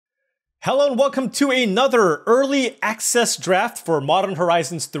Hello and welcome to another early access draft for Modern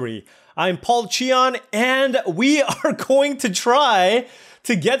Horizons 3. I'm paulcheon and we are going to try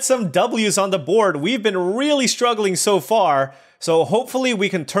to get some W's on the board. We've been really struggling so far, so hopefully we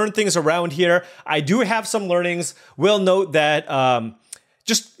can turn things around here. I do have some learnings. We'll note that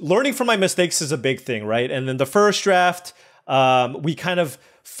just learning from my mistakes is a big thing, right? And then the first draft, we kind of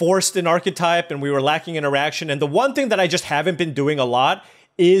forced an archetype and we were lacking interaction. And the one thing that I just haven't been doing a lot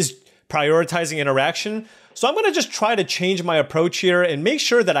is prioritizing interaction. So I'm going to just try to change my approach here and make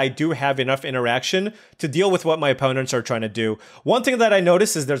sure that I do have enough interaction to deal with what my opponents are trying to do. One thing that I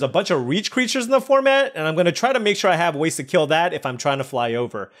noticed is there's a bunch of reach creatures in the format, and I'm going to try to make sure I have ways to kill that if I'm trying to fly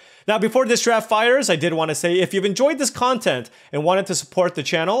over. Now, before this draft fires, I did want to say if you've enjoyed this content and wanted to support the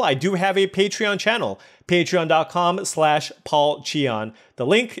channel, I do have a Patreon channel, patreon.com/paulcheon. The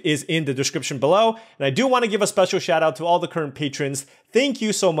link is in the description below, and I do want to give a special shout out to all the current patrons. Thank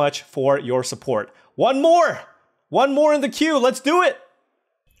you so much for your support. One more in the queue. Let's do it.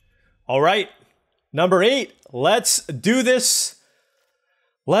 All right, number 8. Let's do this.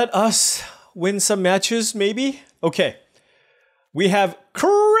 Let us win some matches, maybe. Okay. We have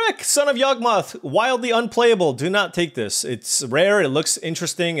Crick, Son of Yawgmoth, wildly unplayable. Do not take this. It's rare. It looks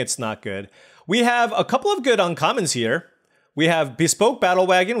interesting. It's not good. We have a couple of good uncommons here. We have Bespoke Battle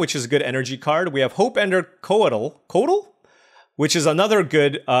Wagon, which is a good energy card. We have Hope Ender Coatl, which is another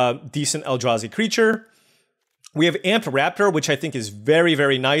good, decent Eldrazi creature. We have Amped Raptor, which I think is very,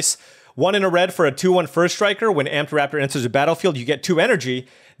 very nice. 1 in a red for a 2/1 first striker. When Amped Raptor enters the battlefield, you get 2 energy.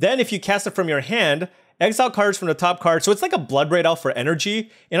 Then if you cast it from your hand, exile cards from the top card. So it's like a Bloodbraid Elf for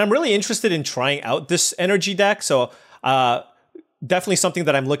energy. And I'm really interested in trying out this energy deck. So definitely something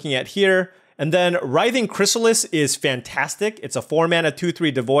that I'm looking at here. And then Writhing Chrysalis is fantastic. It's a 4-mana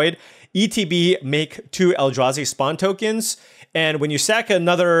 2/3 devoid. ETB, make 2 Eldrazi spawn tokens. And when you sack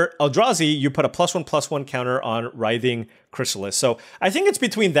another Eldrazi, you put a +1/+1 counter on Writhing Chrysalis. So I think it's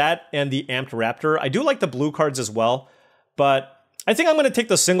between that and the Amped Raptor. I do like the blue cards as well, but I think I'm going to take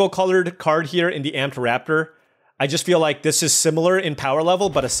the single colored card here in the Amped Raptor. I just feel like this is similar in power level,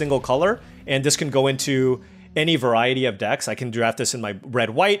 but a single color. And this can go into any variety of decks. I can draft this in my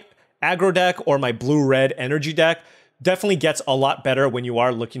red-white aggro deck or my blue-red energy deck. Definitely gets a lot better when you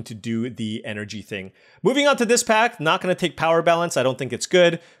are looking to do the energy thing. Moving on to this pack, not going to take Power Balance. I don't think it's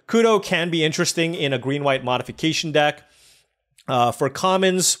good. Kudo can be interesting in a green-white modification deck. For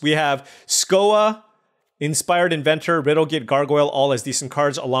commons, we have Skoa, Inspired Inventor, Riddlegate, Gargoyle, all as decent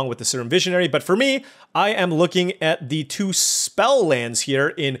cards along with the Serum Visionary. But for me, I am looking at the 2 spell lands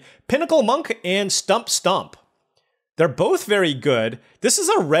here in Pinnacle Monk and Stump Stomp. They're both very good. This is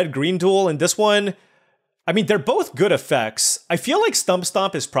a red-green duel, and this one, I mean, they're both good effects. I feel like Stump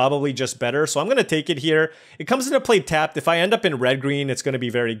Stomp is probably just better, so I'm going to take it here. It comes into play tapped. If I end up in red-green, it's going to be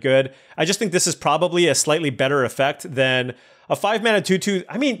very good. I just think this is probably a slightly better effect than a 5-mana 2/2.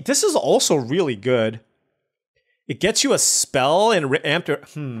 I mean, this is also really good. It gets you a spell and after.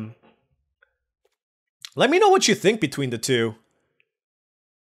 Let me know what you think between the two.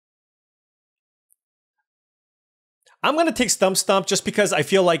 I'm going to take Stump Stomp just because I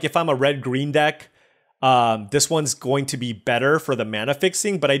feel like if I'm a red-green deck, this one's going to be better for the mana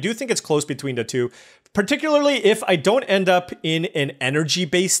fixing, but I do think it's close between the two, particularly if I don't end up in an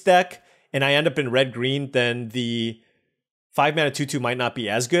energy-based deck and I end up in red-green, then the 5-mana 2/2 might not be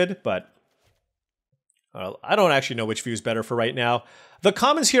as good, but I don't actually know which view is better for right now. The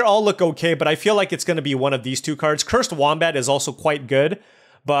commons here all look okay, but I feel like it's going to be one of these 2 cards. Cursed Wombat is also quite good,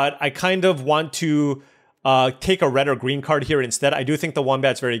 but I kind of want to take a red or green card here instead. I do think the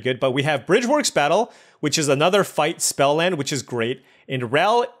Wombat's very good, but we have Bridgeworks Battle, which is another fight spell land, which is great. And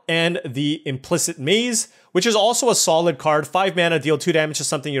Rel and the Implicit Maze, which is also a solid card. 5 mana, deal 2 damage to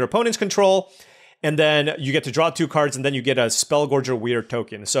something your opponents control. And then you get to draw 2 cards, and then you get a Spellgorger Weird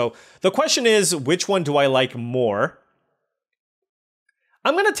token. So the question is, which one do I like more?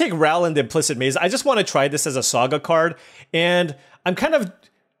 I'm going to take Ral and the Implicit Maze. I just want to try this as a Saga card, and I'm kind of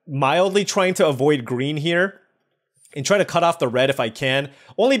mildly trying to avoid green here and try to cut off the red if I can,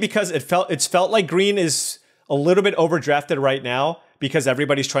 only because it's felt like green is a little bit overdrafted right now because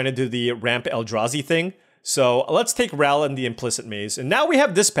everybody's trying to do the Ramp Eldrazi thing. So let's take Ral and the Implicit Maze. And now we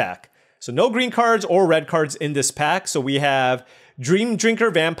have this pack. So no green cards or red cards in this pack. So we have Dream Drinker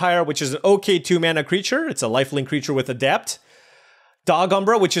Vampire, which is an okay 2-mana creature. It's a lifelink creature with Adapt. Dog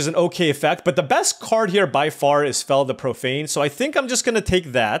Umbra, which is an okay effect. But the best card here by far is Fel the Profane. So I think I'm just going to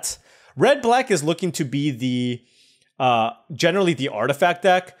take that. Red-Black is looking to be the generally the artifact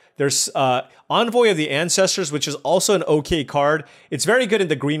deck. There's Envoy of the Ancestors, which is also an okay card. It's very good in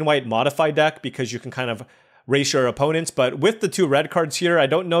the green-white modified deck because you can kind of race your opponents. But with the 2 red cards here, I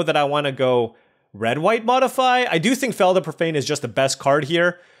don't know that I want to go red-white modify. I do think Felda Profane is just the best card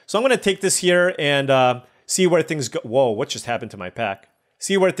here. So I'm going to take this here and see where things go. Whoa, what just happened to my pack?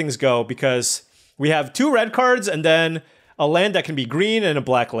 See where things go, because we have 2 red cards and then a land that can be green and a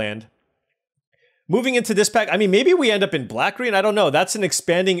black land. Moving into this pack, I mean, maybe we end up in black-green. I don't know. That's an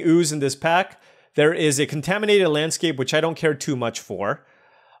expanding ooze in this pack. There is a contaminated landscape, which I don't care too much for.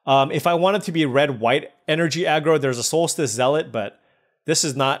 If I wanted to be red-white energy aggro, there's a Solstice Zealot, but this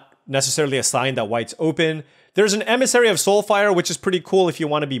is not necessarily a sign that white's open. There's an Emissary of Soulfire, which is pretty cool if you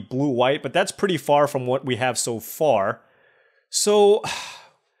want to be blue-white, but that's pretty far from what we have so far. So,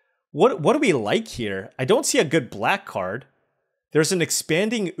 what do we like here? I don't see a good black card. There's an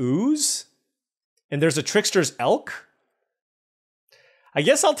Expanding Ooze, and there's a Trickster's Elk. I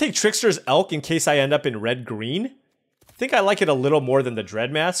guess I'll take Trickster's Elk in case I end up in red-green. I think I like it a little more than the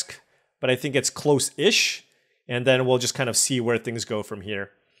Dread Mask, but I think it's close-ish, and then we'll just kind of see where things go from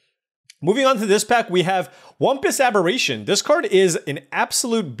here. Moving on to this pack, we have Wumpus Aberration. This card is an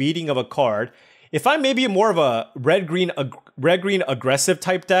absolute beating of a card. If I'm maybe more of a red-green aggressive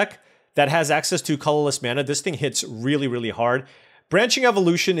type deck that has access to colorless mana, this thing hits really, really hard. Branching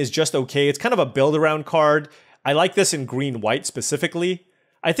Evolution is just okay. It's kind of a build-around card. I like this in green-white specifically.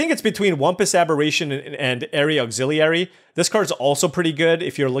 I think it's between Wumpus Aberration and Area Auxiliary. This card's also pretty good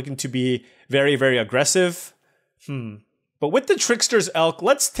if you're looking to be very, very aggressive. But with the Trickster's Elk,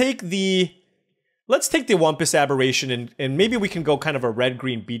 let's take the Wumpus Aberration and maybe we can go kind of a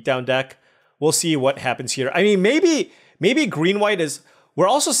red-green beatdown deck. We'll see what happens here. I mean, maybe green-white is... We're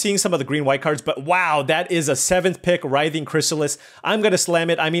also seeing some of the green-white cards, but wow, that is a 7th pick, Writhing Chrysalis. I'm going to slam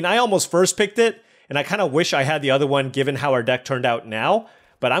it. I mean, I almost first picked it, and I kind of wish I had the other one given how our deck turned out now.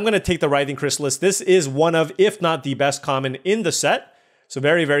 But I'm going to take the Writhing Chrysalis. This is one of, if not the best common in the set. So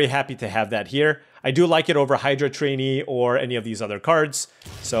very, very happy to have that here. I do like it over Hydra Trainee or any of these other cards.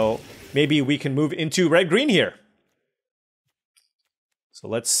 So maybe we can move into red-green here. So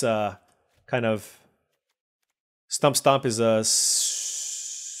let's kind of... Stomp is a...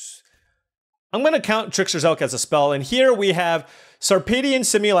 I'm going to count Trickster's Elk as a spell. And here we have Sarpedian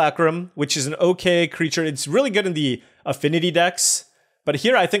Simulacrum, which is an okay creature. It's really good in the affinity decks. But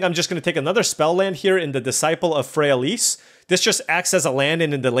here I think I'm just going to take another spell land here in the Disciple of Freyalise. This just acts as a land,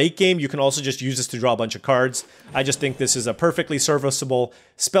 and in the late game, you can also just use this to draw a bunch of cards. I just think this is a perfectly serviceable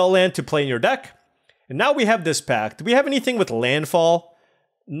spell land to play in your deck. And now we have this pack. Do we have anything with landfall?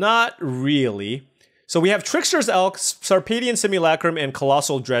 Not really. So we have Trickster's Elk, Sarpedian Simulacrum, and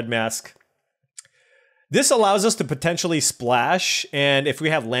Colossal Dreadmask. This allows us to potentially splash, and if we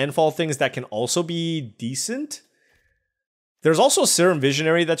have landfall things, that can also be decent. There's also Serum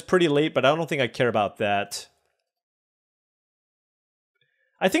Visionary that's pretty late, but I don't think I care about that.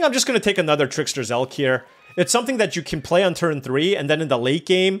 I think I'm just going to take another Trickster's Elk here. It's something that you can play on turn 3, and then in the late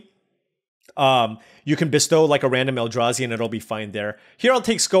game, you can bestow like a random Eldrazi and it'll be fine there. Here I'll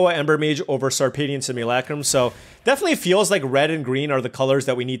take Skoa Embermage over Sarpedian Simulacrum, so definitely feels like red and green are the colors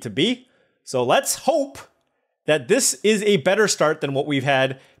that we need to be. So let's hope that this is a better start than what we've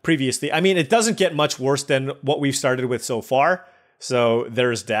had previously. I mean, it doesn't get much worse than what we've started with so far, so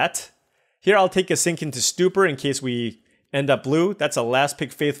there's that. Here I'll take a Sink into Stupor in case we end up blue. That's a last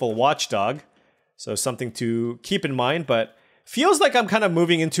pick Faithful Watchdog, so something to keep in mind, but feels like I'm kind of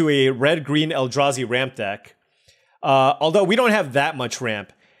moving into a red-green Eldrazi ramp deck, although we don't have that much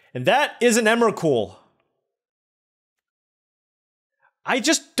ramp. And that is an Emrakul. I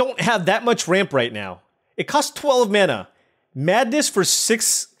just don't have that much ramp right now. It costs 12 mana. Madness for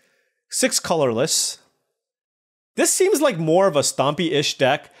 6 colorless. This seems like more of a stompy-ish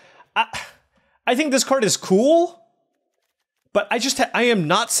deck. I think this card is cool, but I am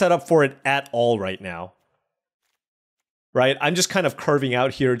not set up for it at all right now. Right? I'm just kind of curving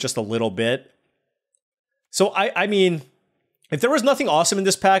out here just a little bit. So I mean, if there was nothing awesome in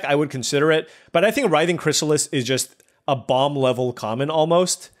this pack, I would consider it. But I think Writhing Chrysalis is just a bomb level common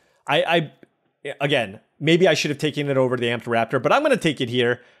almost. Again, maybe I should have taken it over the Amped Raptor, but I'm going to take it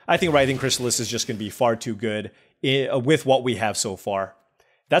here. I think Writhing Chrysalis is just going to be far too good with what we have so far.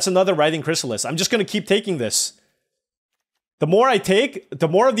 That's another Writhing Chrysalis. I'm just going to keep taking this. The more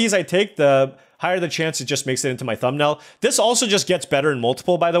of these I take, the higher the chance it just makes it into my thumbnail. This also just gets better in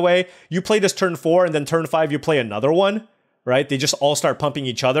multiple, by the way. You play this turn 4, and then turn 5 you play another one, right? They just all start pumping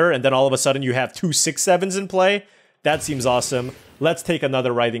each other, and then all of a sudden you have 2 6/7s in play. That seems awesome. Let's take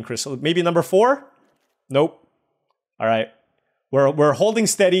another Writhing Chrysalis. Maybe number 4? Nope. All right. We're holding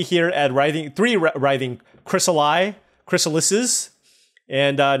steady here at 3 Writhing Chrysalises.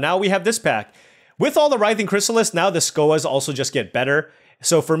 And now we have this pack. With all the Writhing Chrysalis, now the Skoas also just get better.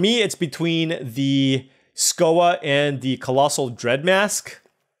 So for me, it's between the Skoa and the Colossal Dread Mask.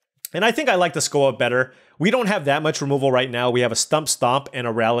 And I think I like the Skoa better. We don't have that much removal right now. We have a Stump Stomp and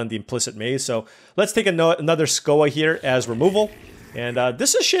a Ral in the Implicit Maze. So let's take another Skoa here as removal. And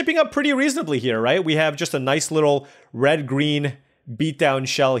this is shaping up pretty reasonably here, right? We have just a nice little red-green beatdown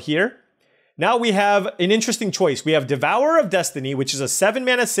shell here. Now we have an interesting choice. We have Devourer of Destiny, which is a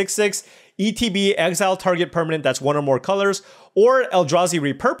 7-mana 6/6 ETB exile target permanent that's one or more colors, or Eldrazi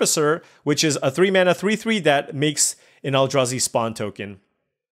Repurposer, which is a 3-mana 3/3 that makes an Eldrazi spawn token.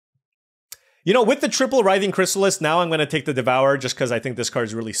 You know, with the triple Writhing Chrysalis, now I'm going to take the Devourer just because I think this card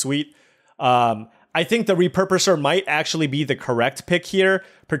is really sweet. I think the Repurposer might actually be the correct pick here,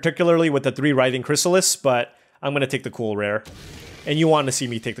 particularly with the 3 Writhing Chrysalis, but I'm going to take the cool rare. And you want to see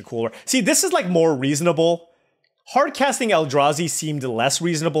me take the cool rare. See, this is like more reasonable. Hardcasting Eldrazi seemed less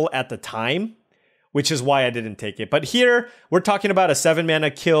reasonable at the time, which is why I didn't take it. But here, we're talking about a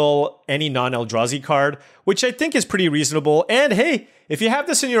 7-mana kill any non-Eldrazi card, which I think is pretty reasonable. And hey, if you have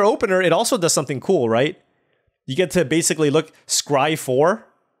this in your opener, it also does something cool, right? You get to basically look Scry 4,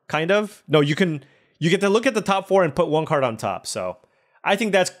 kind of. No, you get to look at the top 4 and put 1 card on top. So I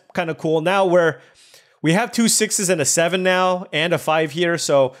think that's kind of cool. Now we have 2 6s and a 7 now, and a 5 here.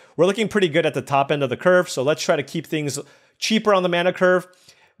 So we're looking pretty good at the top end of the curve. So let's try to keep things cheaper on the mana curve.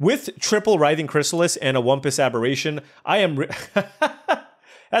 With triple Writhing Chrysalis and a Wumpus Aberration, I am...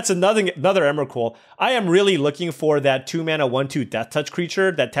 That's another Emrakul. I am really looking for that 2-mana 1/2 Death Touch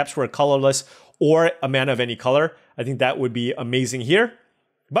creature that taps for a colorless or a mana of any color. I think that would be amazing here.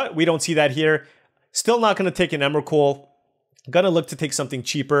 But we don't see that here. Still not going to take an Emrakul. Gonna look to take something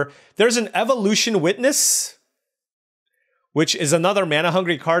cheaper. There's an Evolution Witness, which is another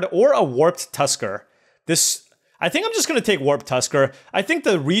mana-hungry card, or a Warped Tusker. I think I'm just going to take Warped Tusker. I think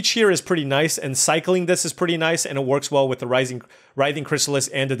the reach here is pretty nice, and cycling this is pretty nice, and it works well with the Writhing Chrysalis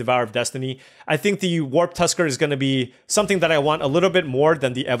and the Devourer of Destiny. I think the Warped Tusker is going to be something that I want a little bit more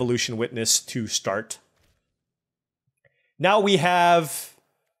than the Evolution Witness to start. Now we have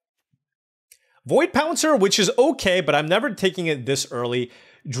Void Pouncer, which is okay, but I'm never taking it this early.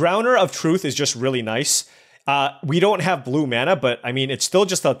 Drowner of Truth is just really nice. We don't have blue mana, but I mean, it's still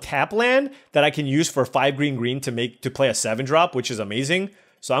just a tap land that I can use for 5 green to play a 7-drop, which is amazing.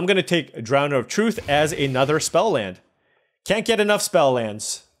 So I'm going to take Drowner of Truth as another spell land. Can't get enough spell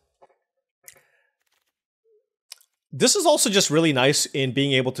lands. This is also just really nice in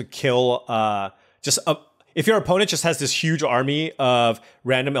being able to kill if your opponent just has this huge army of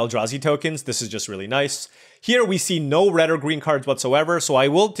random Eldrazi tokens. This is just really nice. Here we see no red or green cards whatsoever, so I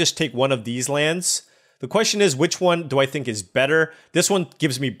will just take one of these lands. The question is, which one do I think is better? This one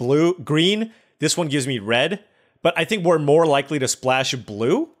gives me green. This one gives me red. But I think we're more likely to splash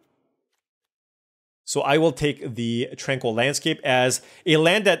blue. So I will take the Tranquil Landscape as a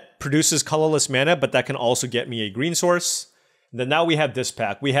land that produces colorless mana, but that can also get me a green source. And then now we have this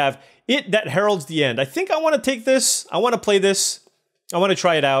pack. We have It That Heralds the End. I think I want to take this. I want to play this. I want to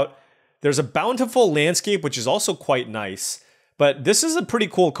try it out. There's a Bountiful Landscape, which is also quite nice. But this is a pretty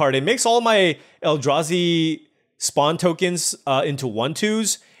cool card. It makes all my Eldrazi spawn tokens into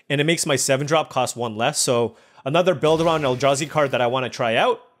 1/2s, and it makes my 7-drop cost 1 less. So another build around Eldrazi card that I want to try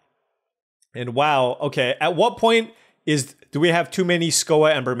out. And wow, okay. At what point do we have too many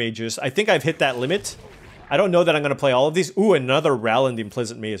Skoa Ember Mages? I think I've hit that limit. I don't know that I'm going to play all of these. Ooh, another Ral in the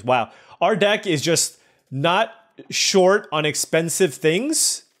Implicit Maze. Wow. Our deck is just not short on expensive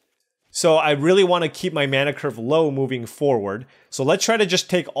things. So I really want to keep my mana curve low moving forward. So let's try to just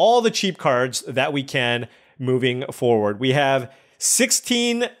take all the cheap cards that we can moving forward. We have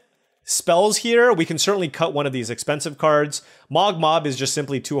 16 spells here. We can certainly cut one of these expensive cards. Mog Mob is just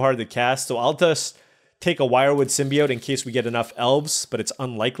simply too hard to cast. So I'll just take a Wirewood Symbiote in case we get enough elves, but it's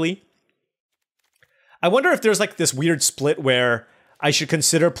unlikely. I wonder if there's like this weird split where I should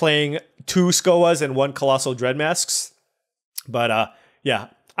consider playing 2 Skoas and 1 Colossal Dread Masks. But yeah.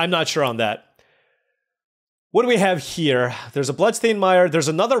 I'm not sure on that. What do we have here? There's a Bloodstained Mire. There's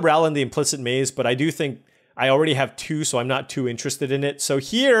another Ral in the Implicit Maze, but I do think I already have 2, so I'm not too interested in it. So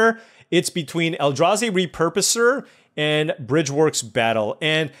here, it's between Eldrazi Repurposer and Bridgeworks Battle.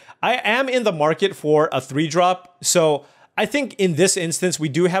 And I am in the market for a 3-drop. So I think in this instance, we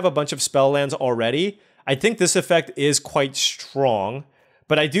do have a bunch of spell lands already. I think this effect is quite strong,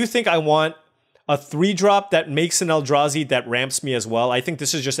 but I do think I want a 3-drop that makes an Eldrazi that ramps me as well. I think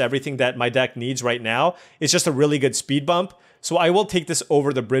this is just everything that my deck needs right now. It's just a really good speed bump. So I will take this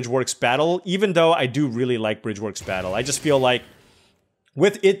over the Bridgeworks Battle, even though I do really like Bridgeworks Battle. I just feel like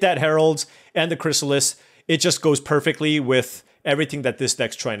with It That Heralds and the Chrysalis, it just goes perfectly with everything that this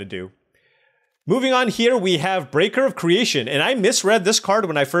deck's trying to do. Moving on here, we have Breaker of Creation. And I misread this card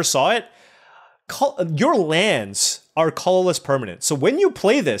when I first saw it. your lands are colorless permanent. So when you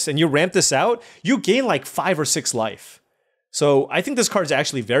play this and you ramp this out, you gain like 5 or 6 life. So I think this card is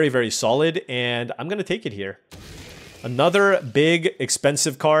actually very, very solid, and I'm going to take it here. Another big,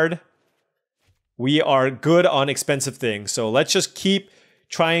 expensive card. We are good on expensive things, so let's just keep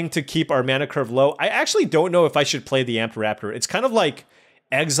trying to keep our mana curve low. I actually don't know if I should play the Amped Raptor. It's kind of like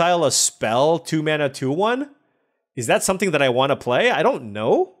exile a spell, 2 mana, 2/1. Is that something that I want to play? I don't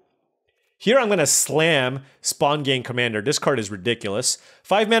know. Here I'm going to slam Spawn Gang Commander. This card is ridiculous.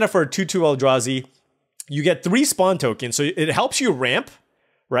 5 mana for a 2/2 Eldrazi. You get 3 spawn tokens, so it helps you ramp,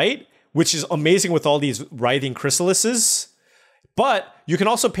 right? Which is amazing with all these Writhing Chrysalises. But you can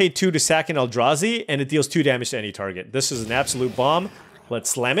also pay 2 to sack an Eldrazi, and it deals 2 damage to any target. This is an absolute bomb. Let's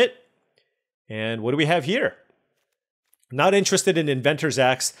slam it. And what do we have here? Not interested in Inventor's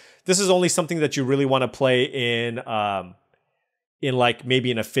Axe. This is only something that you really want to play in like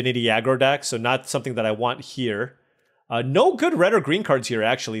maybe an affinity aggro deck, so not something that I want here. No good red or green cards here,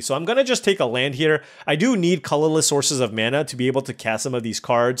 actually, so I'm going to just take a land here. I do need colorless sources of mana to be able to cast some of these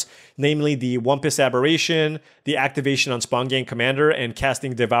cards, namely the Wumpus Aberration, the activation on Spawn Gang Commander, and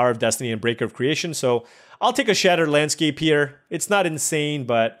casting Devourer of Destiny and Breaker of Creation, so I'll take a Shattered Landscape here. It's not insane,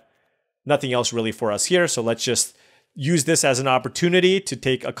 but nothing else really for us here, so let's just use this as an opportunity to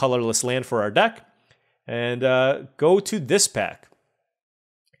take a colorless land for our deck, and go to this pack.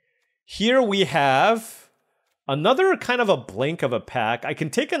 Here we have another kind of a blank of a pack. I can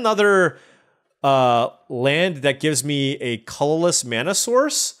take another land that gives me a colorless mana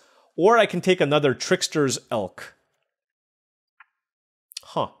source, or I can take another Trickster's Elk.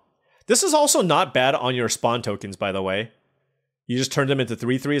 Huh. This is also not bad on your spawn tokens, by the way. You just turn them into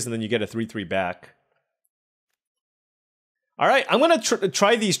 3/3s and then you get a 3/3 back. All right, I'm going to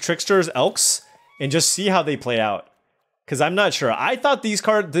try these Trickster's Elks and just see how they play out. Because I'm not sure. I thought these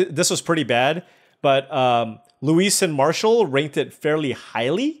cards, this was pretty bad, but Luis and Marshall ranked it fairly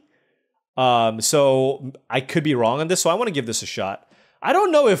highly. So I could be wrong on this, so I want to give this a shot. I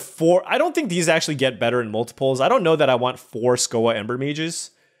don't know if I don't think these actually get better in multiples. I don't know that I want 4 Skoa Ember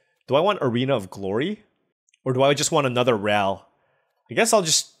Mages. Do I want Arena of Glory? Or do I just want another Ral? I guess I'll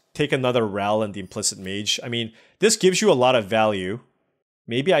just take another Ral and the Implicit Mage. I mean, this gives you a lot of value.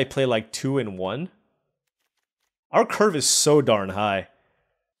 Maybe I play like 2 in 1. Our curve is so darn high.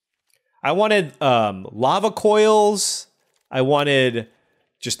 I wanted lava coils. I wanted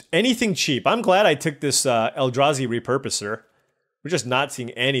just anything cheap. I'm glad I took this Eldrazi Repurposer. We're just not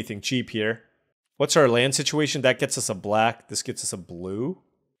seeing anything cheap here. What's our land situation? That gets us a black. This gets us a blue.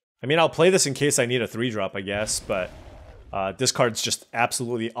 I mean, I'll play this in case I need a 3-drop, I guess, but this card's just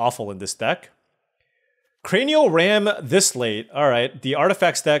absolutely awful in this deck. Cranial Ram this late. All right, the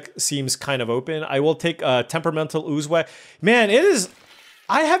Artifacts deck seems kind of open. I will take Temperamental Oozeway. Man, it is...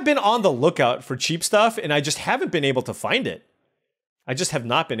 I have been on the lookout for cheap stuff, and I just haven't been able to find it. I just have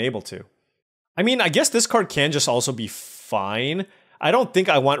not been able to. I mean, I guess this card can just also be fine. I don't think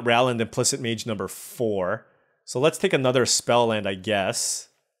I want Ral and Implicit Mage number 4. So let's take another spell land, I guess.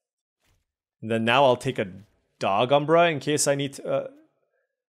 And then now I'll take a Dog Umbra in case I need to...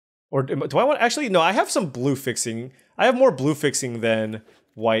 Or do I want... Actually, no, I have some blue fixing. I have more blue fixing than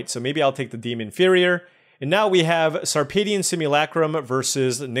white, so maybe I'll take the Demon Inferior. And now we have Sarpedian Simulacrum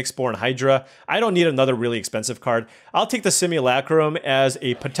versus Nyxborn Hydra. I don't need another really expensive card. I'll take the Simulacrum as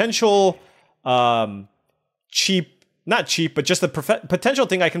a potential cheap... Not cheap, but just a potential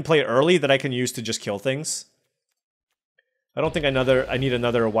thing I can play early that I can use to just kill things. I don't think I need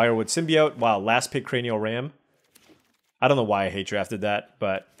another Wirewood Symbiote. Wow, last pick Cranial Ram. I don't know why I hate drafted that,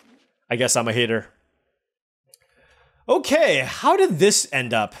 but... I guess I'm a hater. Okay, how did this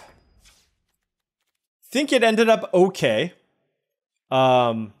end up? Think it ended up okay.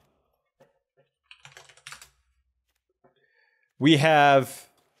 We have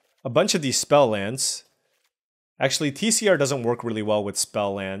a bunch of these spell lands. Actually, TCR doesn't work really well with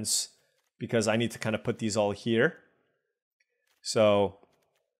spell lands because I need to kind of put these all here. So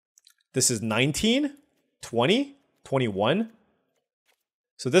this is 19, 20, 21.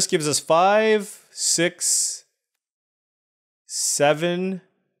 So this gives us 5, 6, 7,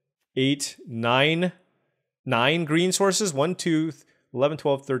 8, 9 green sources. 1, 2, 11,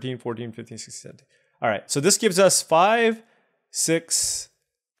 12, 13, 14, 15, 16, 17. All right, so this gives us 5, 6,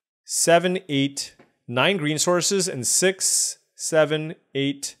 7, 8, 9 green sources and 6, 7,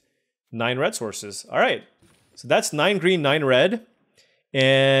 8, 9 red sources. All right, so that's 9 green, 9 red.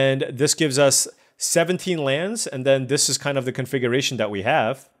 And this gives us 17 lands, and then this is kind of the configuration that we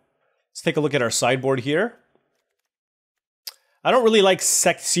have. Let's take a look at our sideboard here. I don't really like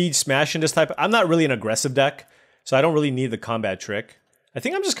Siege Smash in this type. I'm not really an aggressive deck, so I don't really need the combat trick. I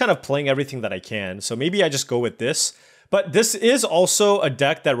think I'm just kind of playing everything that I can. So maybe I just go with this. But this is also a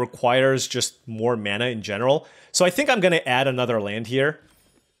deck that requires just more mana in general. So I think I'm going to add another land here.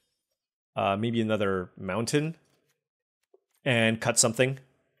 Maybe another mountain. And cut something.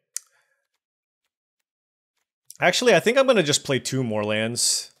 Actually, I think I'm going to just play 2 more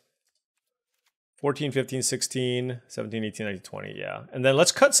lands. 14, 15, 16, 17, 18, 19, 20, yeah. And then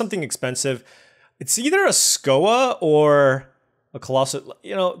let's cut something expensive. It's either a Skoa or a Colossal.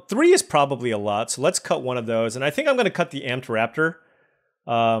 You know, 3 is probably a lot, so let's cut one of those. And I think I'm going to cut the Amped Raptor.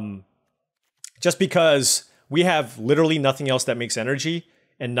 Just because we have literally nothing else that makes energy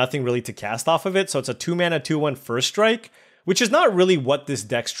and nothing really to cast off of it. So it's a 2-mana, 2/1 first strike, which is not really what this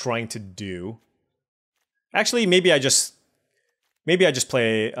deck's trying to do. Actually, maybe I just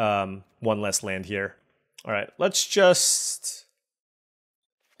play 1 less land here. All right, let's just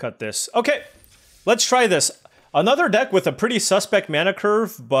cut this. Okay, let's try this. Another deck with a pretty suspect mana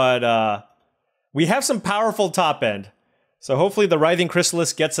curve, but we have some powerful top end. So hopefully the Writhing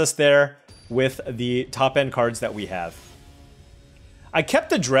Chrysalis gets us there with the top end cards that we have. I kept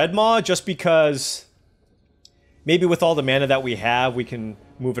the Dreadmaw just because maybe with all the mana that we have, we can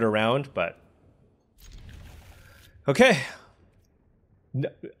move it around, but... Okay.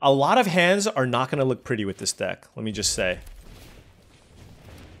 A lot of hands are not going to look pretty with this deck, let me just say.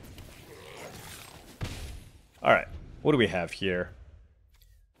 Alright, what do we have here?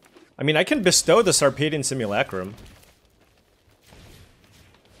 I mean, I can bestow the Sarpedian Simulacrum.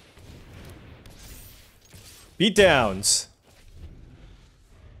 Beatdowns.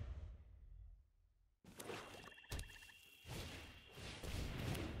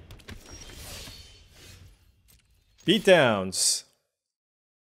 Beatdowns.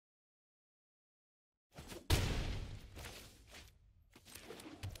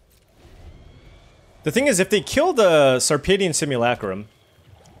 The thing is, if they kill the Sarpedian Simulacrum,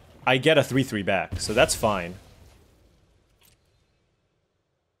 I get a 3/3 back, so that's fine.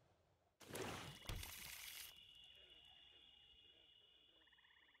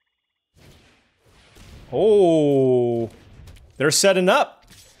 Oh, they're setting up.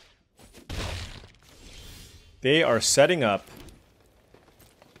 They are setting up.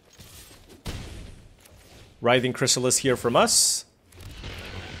 Writhing Chrysalis here from us.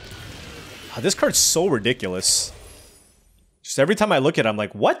 Oh, this card's so ridiculous. Just every time I look at it, I'm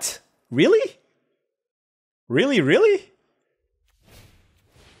like, what? Really? Really, really?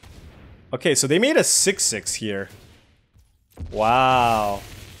 Okay, so they made a 6/6 here. Wow.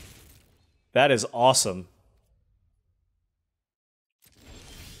 That is awesome.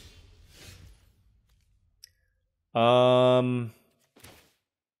 Well,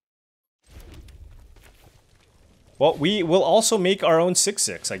 we will also make our own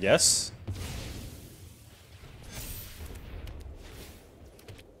 6/6, I guess.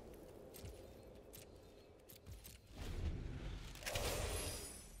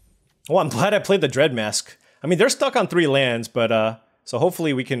 Oh, I'm glad I played the Dread Mask. I mean, they're stuck on 3 lands, but so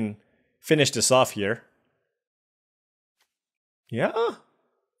hopefully we can finish this off here. Yeah.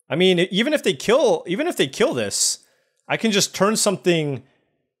 I mean, even if they kill this, I can just turn something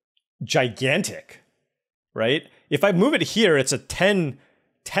gigantic, right? If I move it here, it's a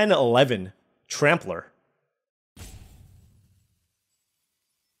 10-11 Trampler.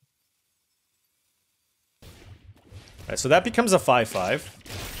 All right, so that becomes a 5/5.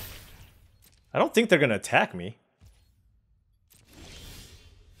 I don't think they're going to attack me.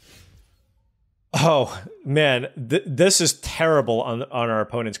 Oh, man. This is terrible on our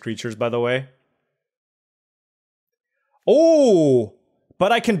opponent's creatures, by the way. Oh!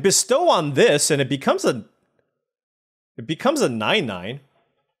 But I can bestow on this, and it becomes a 9/9.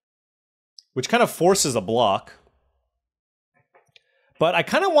 Which kind of forces a block. But I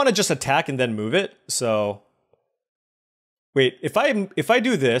kind of want to just attack and then move it, so... Wait, if I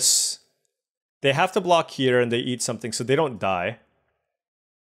do this... They have to block here and they eat something so they don't die.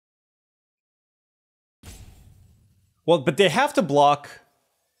 Well, but they have to block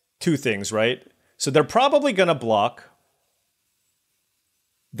 2 things, right? So they're probably going to block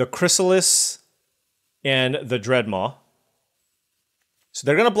the Chrysalis and the Dreadmaw. So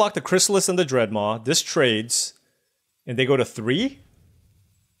they're going to block the Chrysalis and the Dreadmaw. This trades, and they go to 3.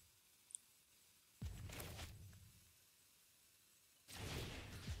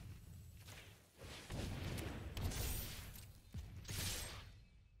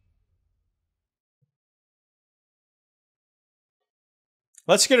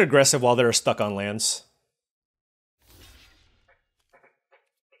 Let's get aggressive while they're stuck on lands.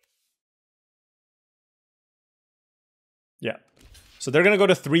 Yeah. So they're going to go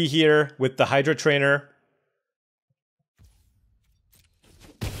to 3 here with the Hydra Trainer.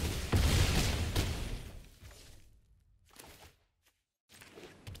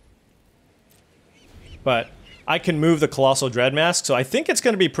 But I can move the Colossal Dreadmask, so I think it's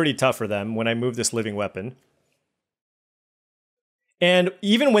going to be pretty tough for them when I move this Living Weapon. And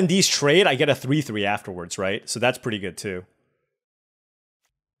even when these trade, I get a 3/3 afterwards, right? So that's pretty good too.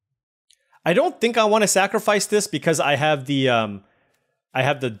 I don't think I want to sacrifice this because I have the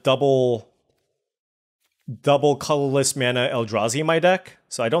double colorless mana Eldrazi in my deck,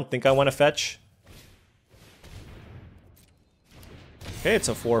 so I don't think I want to fetch. Okay, it's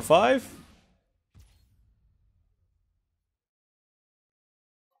a 4/5.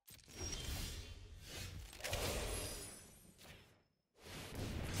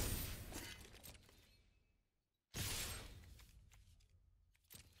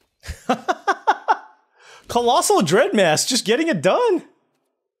 Colossal Dreadmask just getting it done.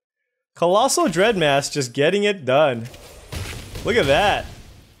 Colossal Dreadmask just getting it done. Look at that.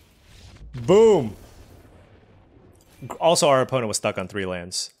 Boom. Also, our opponent was stuck on 3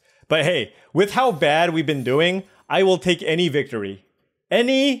 lands. But hey, with how bad we've been doing, I will take any victory.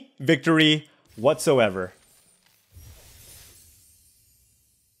 Any victory whatsoever.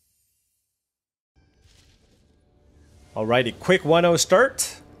 Alrighty, quick 1-0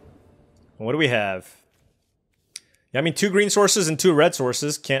 start. What do we have? Yeah, I mean, 2 green sources and 2 red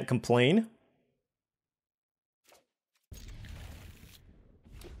sources. Can't complain.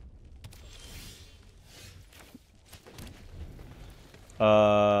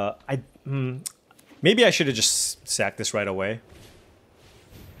 Maybe I should have just sacked this right away.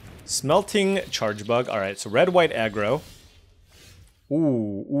 Smelting Charge Bug. Alright, so red-white aggro.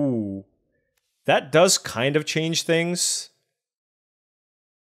 Ooh. That does kind of change things.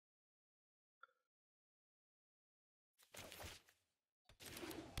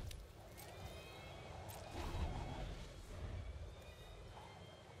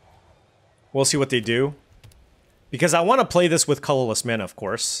 We'll see what they do. Because I want to play this with colorless mana, of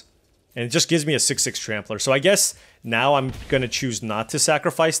course. And it just gives me a 6/6 Trampler. So I guess now I'm going to choose not to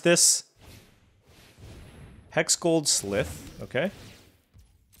sacrifice this. Hexgold Slith. Okay.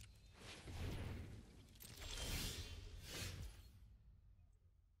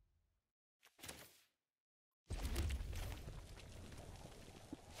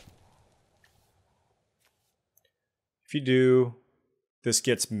 If you do... This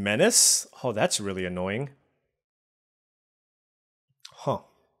gets Menace? Oh, that's really annoying. Huh.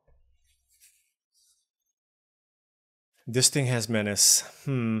 This thing has Menace.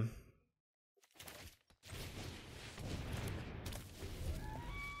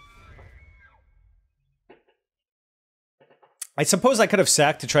 I suppose I could have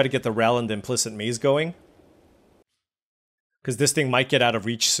sacked to try to get the Rowland Implicit Maze going. Because this thing might get out of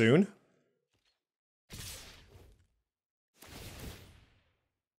reach soon.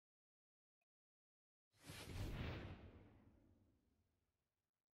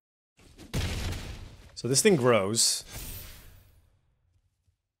 So this thing grows.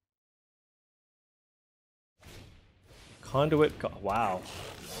 Conduit, wow.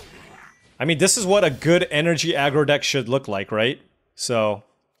 I mean, this is what a good energy aggro deck should look like, right? So,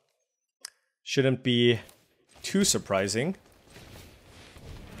 shouldn't be too surprising.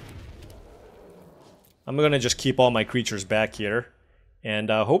 I'm gonna just keep all my creatures back here and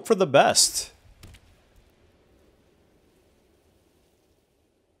hope for the best.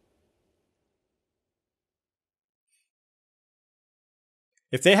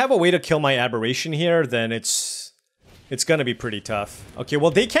 If they have a way to kill my Aberration here, then it's gonna be pretty tough. Okay, well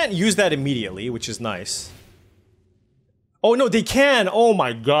they can't use that immediately, which is nice. Oh no, they can! Oh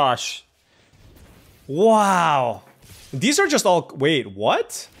my gosh. Wow. These are just all... Wait,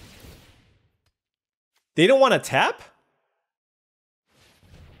 what? They don't want to tap?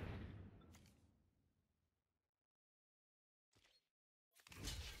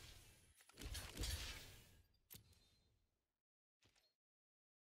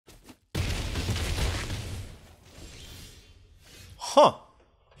 Huh.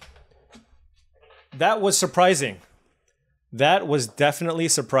 That was surprising. That was definitely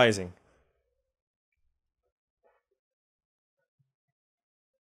surprising.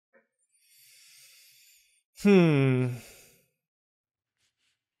 The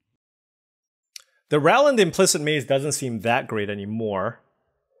Rowland Implicit Maze doesn't seem that great anymore.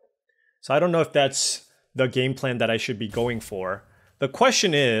 So I don't know if that's the game plan that I should be going for. The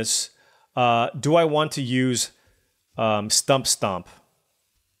question is, do I want to use Stump Stomp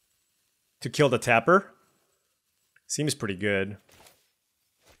to kill the tapper? Seems pretty good.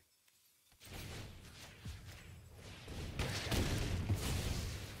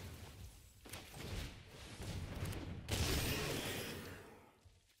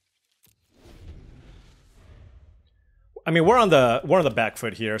 I mean, we're on the back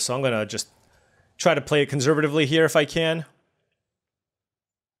foot here, so I'm gonna just try to play it conservatively here if I can.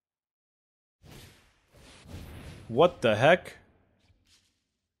 What the heck?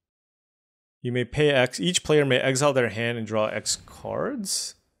 You may pay X. Each player may exile their hand and draw X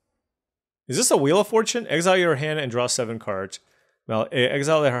cards? Is this a Wheel of Fortune? Exile your hand and draw 7 cards. Well,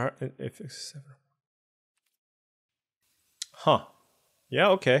 exile their... Huh. Yeah,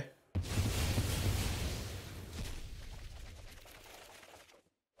 okay.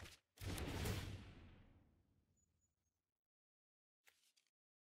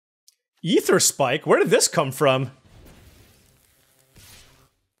 Ether Spike? Where did this come from?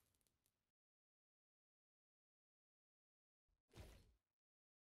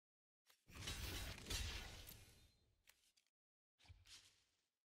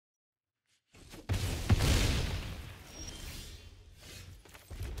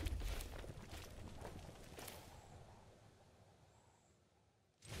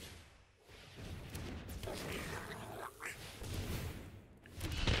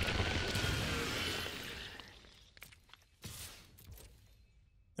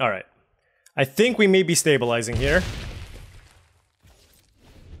 All right. I think we may be stabilizing here.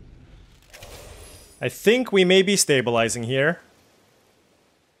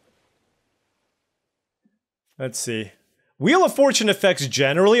 Let's see. Wheel of Fortune effects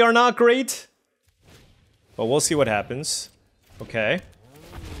generally are not great, but we'll see what happens. Okay.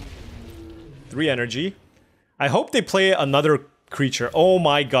 3 energy. I hope they play another creature. Oh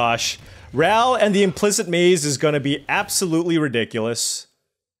my gosh. Ral and the Implicit Maze is gonna be absolutely ridiculous.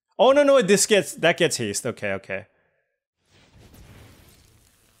 Oh no, that gets haste. Okay, okay.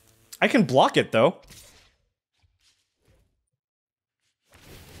 I can block it though.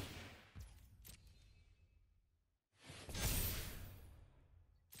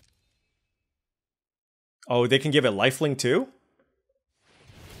 Oh, they can give it lifelink too?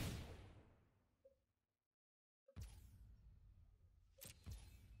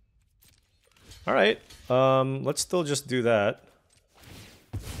 Alright. Let's still just do that.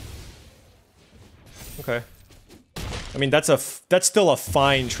 Okay. I mean, that's still a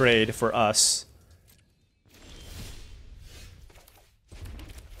fine trade for us.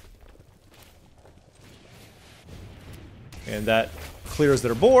 And that clears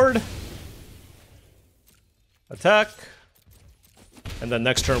their board. Attack. And then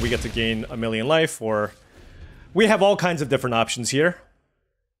next turn we get to gain 1,000,000 life, or... We have all kinds of different options here.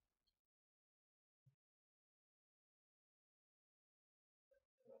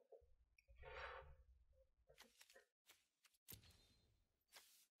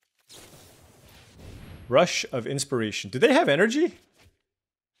 Rush of Inspiration. Do they have energy?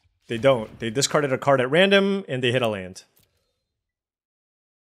 They don't. They discarded a card at random, and they hit a land.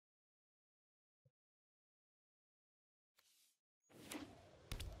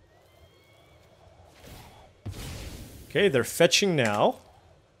 Okay, they're fetching now.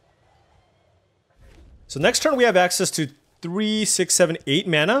 So next turn we have access to 3, 6, 7, 8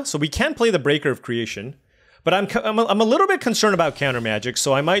 mana, so we can play the Breaker of Creation. But I'm a little bit concerned about counter magic,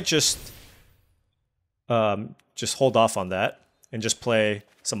 so I might just hold off on that and just play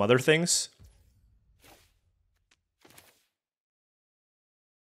some other things.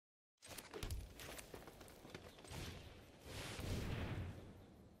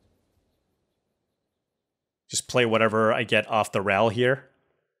 Just play whatever I get off the Ral here.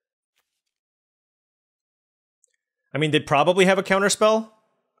 I mean, they probably have a counterspell.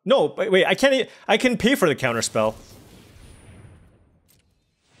 No, wait, I can't. I can pay for the counterspell.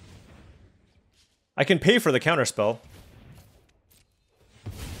 I can pay for the counterspell.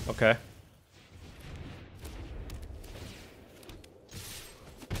 Okay.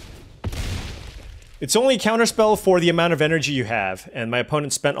 It's only counterspell for the amount of energy you have, and my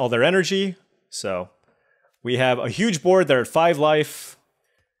opponent spent all their energy, so we have a huge board. They're at 5 life.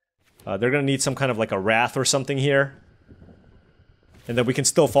 They're gonna need some kind of like a Wrath or something here. And then we can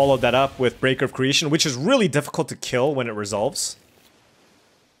still follow that up with Breaker of Creation, which is really difficult to kill when it resolves.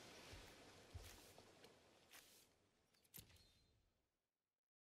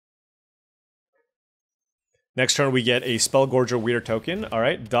 Next turn we get a Spellgorger Weird token.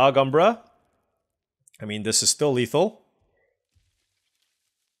 Alright, Dog Umbra. I mean, this is still lethal.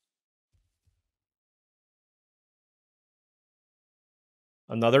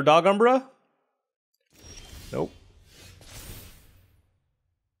 Another Dog Umbra? Nope.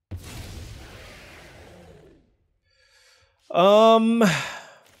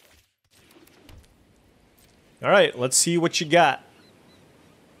 Alright, let's see what you got.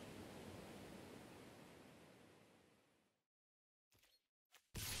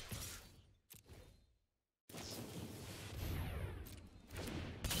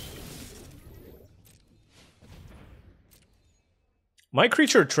 My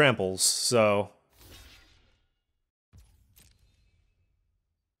creature tramples, so...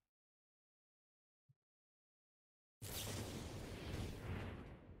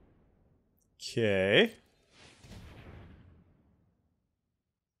 Okay.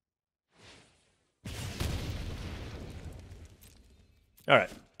 Alright.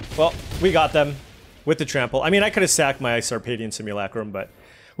 Well, we got them with the trample. I mean, I could have sacked my Sarpadian Simulacrum, but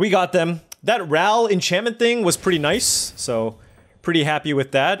we got them. That Ral enchantment thing was pretty nice, so pretty happy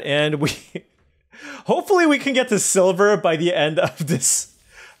with that. And we... hopefully we can get to silver by the end of this...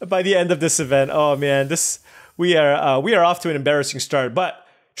 by the end of this event. Oh man, this... we are off to an embarrassing start, but...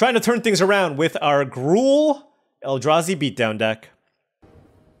 trying to turn things around with our Gruul Eldrazi beatdown deck.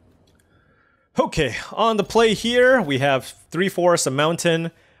 Okay, on the play here, we have 3 forests, a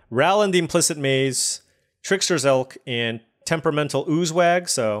mountain, Ral and the Implicit Maze, Trickster's Elk, and Temperamental Oozewag,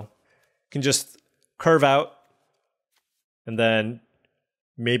 so can just curve out, and then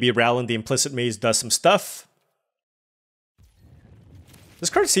maybe Ral and the Implicit Maze does some stuff. This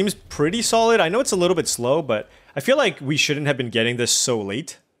card seems pretty solid. I know it's a little bit slow, but I feel like we shouldn't have been getting this so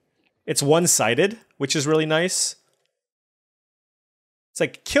late. It's one-sided, which is really nice. It's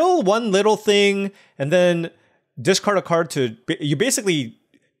like, kill one little thing, and then discard a card to... you basically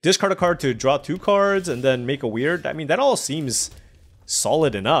discard a card to draw 2 cards, and then make a weird... I mean, that all seems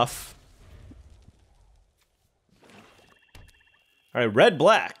solid enough. Alright,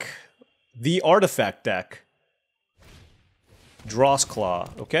 red-black. The Artifact deck. Dross Claw,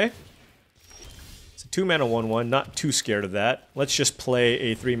 okay? 2 mana 1/1, not too scared of that. Let's just play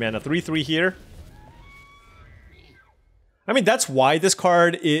a 3 mana 3/3 here. I mean, that's why this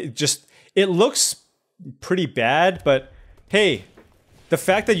card, it looks pretty bad, but hey, the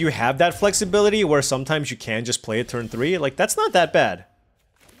fact that you have that flexibility where sometimes you can just play it turn 3, like, that's not that bad.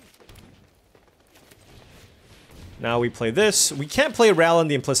 Now we play this. We can't play Ral and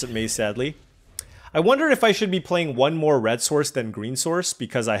the Implicit Maze, sadly. I wonder if I should be playing one more red source than green source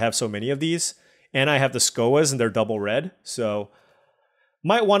because I have so many of these. And I have the Skoas and they're double red, so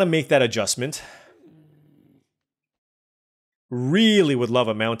might want to make that adjustment. Really would love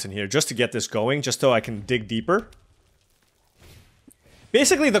a mountain here just to get this going, just so I can dig deeper.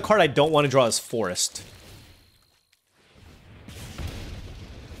 Basically, the card I don't want to draw is Forest.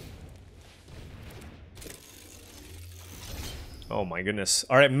 Oh my goodness.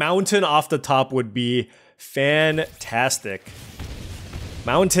 Alright, mountain off the top would be fantastic.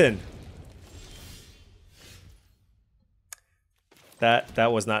 Mountain.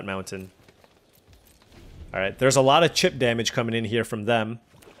 That was not mountain. Alright, there's a lot of chip damage coming in here from them.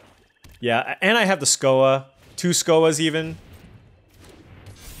 Yeah, and I have the Skoa. 2 Skoas even.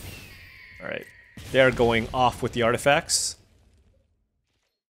 Alright, they're going off with the artifacts.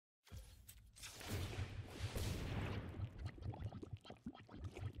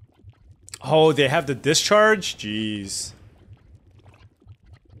 Oh, they have the discharge? Jeez.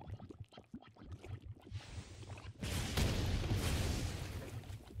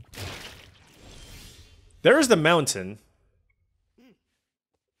 There's the mountain.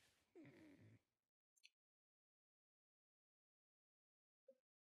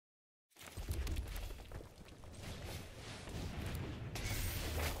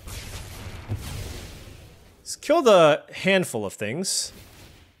 Let's kill the handful of things.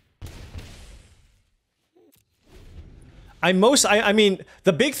 I mean,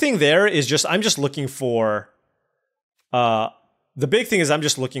 the big thing there is just, I'm just looking for, the big thing is I'm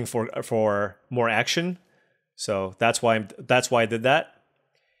just looking for more action. So that's why I did that.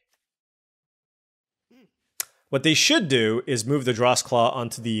 What they should do is move the Dross Claw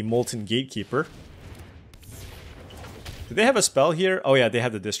onto the Molten Gatekeeper. Do they have a spell here? Oh yeah, they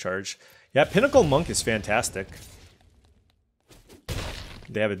have the discharge. Yeah, Pinnacle Monk is fantastic.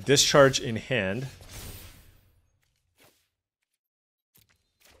 They have a discharge in hand.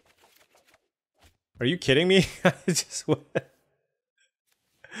 Are you kidding me?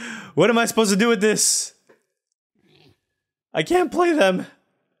 What am I supposed to do with this? I can't play them.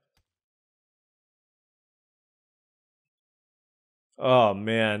 Oh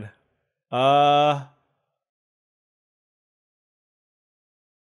man.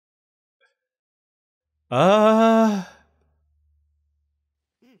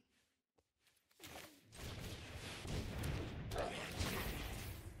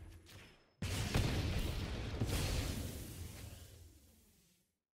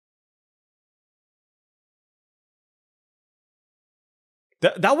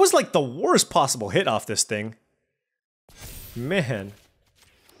 That was like the worst possible hit off this thing. Man.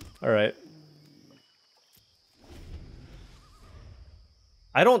 Alright.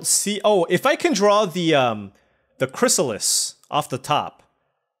 I don't see... Oh, if I can draw the the Chrysalis off the top,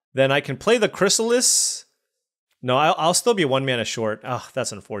 then I can play the Chrysalis. No, I'll still be 1 mana short. Oh,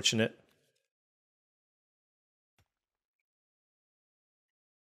 that's unfortunate.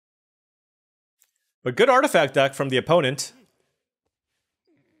 But good artifact deck from the opponent.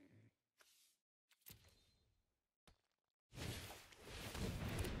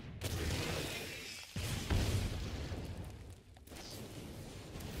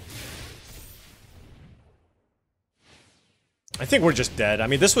 I think we're just dead. I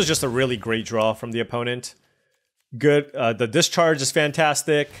mean, this was just a really great draw from the opponent. Good. The discharge is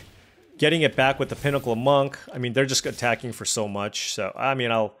fantastic. Getting it back with the Pinnacle Monk. I mean, they're just attacking for so much. So, I mean,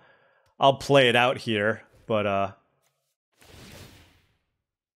 I'll play it out here, but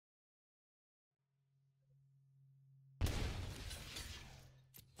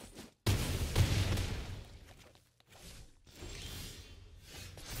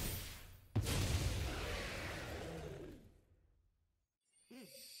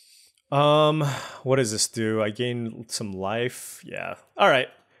what does this do? I gain some life. Yeah. All right.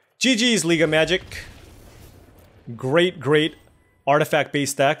 GG's League of Magic. Great, great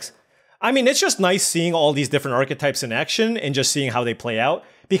artifact-based decks. I mean, it's just nice seeing all these different archetypes in action and just seeing how they play out,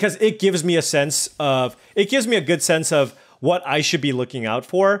 because it gives me a good sense of what I should be looking out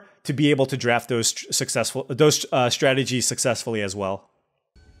for to be able to draft those strategies successfully as well.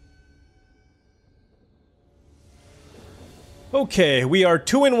 Okay, we are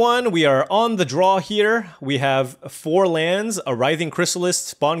 2-1. We are on the draw here. We have 4 lands, a Writhing Chrysalis,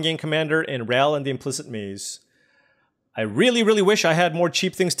 Spawn Game Commander, and Ral and the Implicit Maze. I really, really wish I had more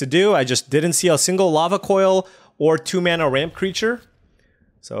cheap things to do. I just didn't see a single Lava Coil or 2-mana ramp creature.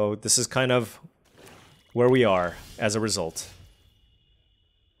 So this is kind of where we are as a result.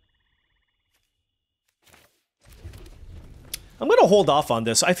 I'm going to hold off on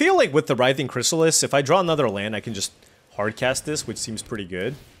this. I feel like with the Writhing Chrysalis, if I draw another land, I can just hardcast this, which seems pretty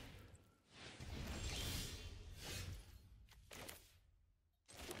good.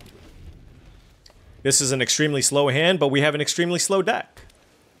 This is an extremely slow hand, but we have an extremely slow deck.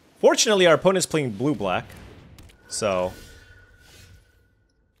 Fortunately, our opponent's playing blue-black, so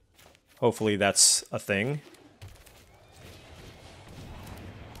hopefully that's a thing.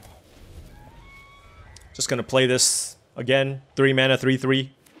 Just gonna play this again. 3 mana, 3/3.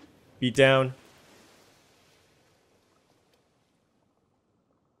 Beat down.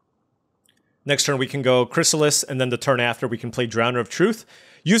 Next turn we can go Chrysalis, and then the turn after we can play Drowner of Truth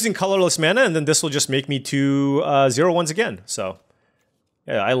using colorless mana, and then this will just make me 2 0/1s again. So,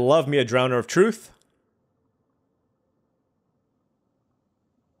 yeah, I love me a Drowner of Truth.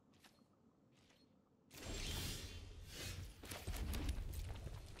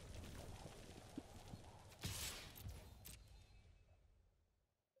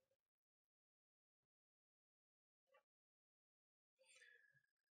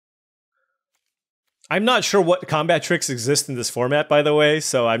 I'm not sure what combat tricks exist in this format, by the way,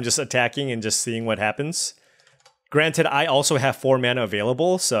 so I'm just attacking and just seeing what happens. Granted, I also have 4 mana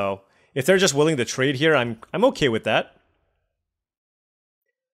available, so if they're just willing to trade here, I'm okay with that.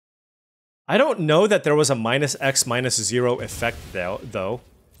 I don't know that there was a -X/-0 effect though.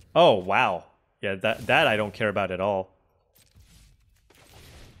 Oh, wow. Yeah, that I don't care about at all.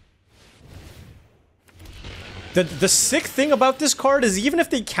 The sick thing about this card is even if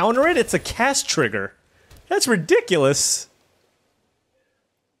they counter it, it's a cast trigger. That's ridiculous.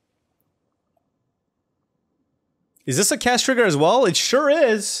 Is this a cast trigger as well? It sure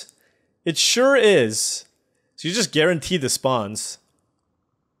is. It sure is. So you just guarantee the spawns.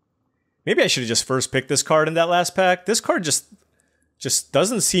 Maybe I should have just first picked this card in that last pack. This card just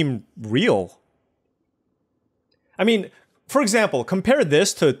doesn't seem real. I mean, for example, compare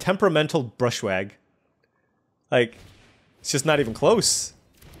this to Temperamental Brushwag. Like, it's just not even close.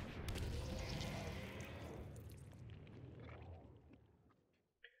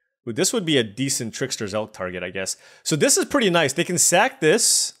 Ooh, this would be a decent Trickster's Elk target, I guess. So this is pretty nice. They can sack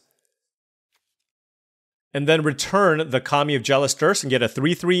this and then return the Kami of Jealous Thirst and get a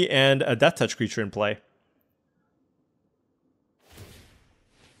 3/3 and a Death Touch creature in play.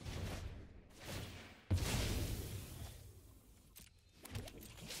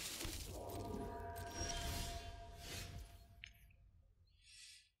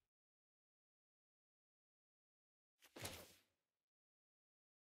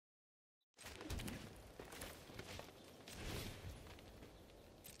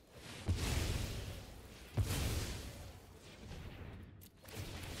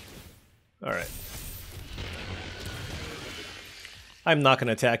 Alright. I'm not going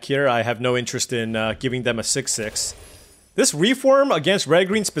to attack here. I have no interest in giving them a 6/6. This reform against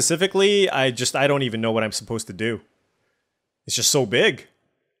red-green specifically, I don't even know what I'm supposed to do. It's just so big.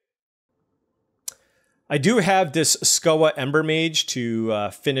 I do have this Skoa Ember Mage to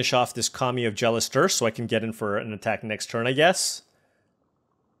finish off this Kami of Jealous Thirst, so I can get in for an attack next turn, I guess.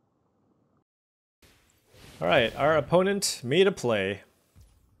 Alright, our opponent made a play.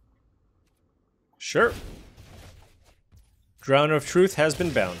 Sure. Drown of Truth has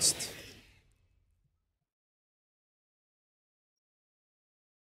been bounced.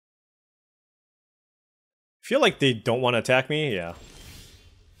 I feel like they don't want to attack me, yeah.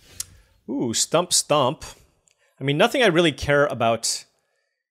 Ooh, Stump Stomp. I mean, nothing I really care about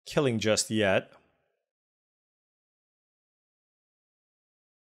killing just yet.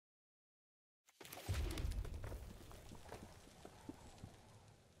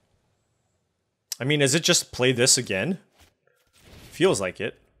 I mean, is it just play this again? Feels like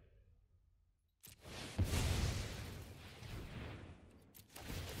it.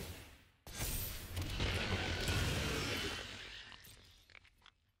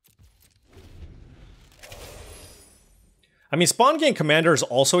 I mean, Spawn Gain Commander is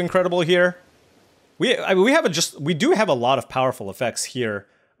also incredible here. We do have a lot of powerful effects here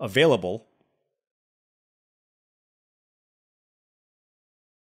available.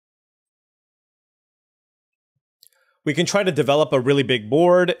 We can try to develop a really big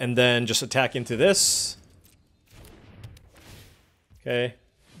board and then just attack into this. Okay,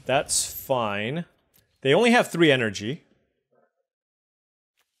 that's fine. They only have 3 energy.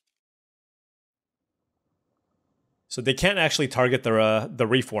 So they can't actually target the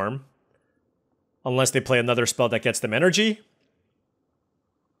reform unless they play another spell that gets them energy.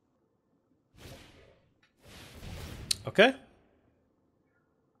 Okay.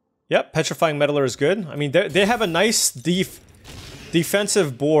 Yep, Petrifying Meddler is good. I mean, they have a nice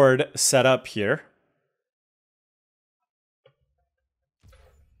defensive board set up here.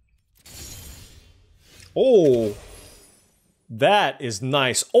 Oh, that is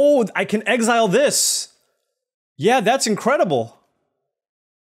nice. Oh, I can exile this. Yeah, that's incredible.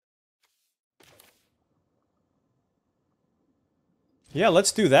 Yeah,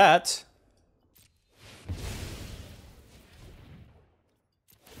 let's do that.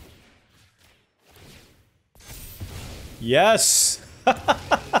 Yes.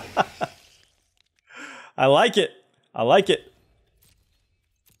 I like it. I like it.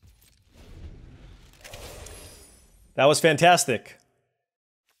 That was fantastic.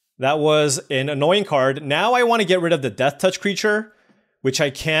 That was an annoying card. Now I want to get rid of the Death Touch creature, which I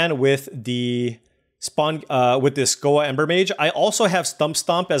can with the spawn with this Goa Ember Mage. I also have Stump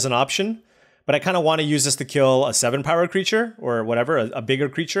Stomp as an option, but I kind of want to use this to kill a 7-power creature or whatever, a bigger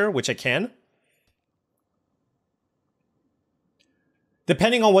creature, which I can.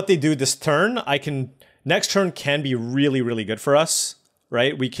 Depending on what they do this turn, I can next turn can be really, really good for us,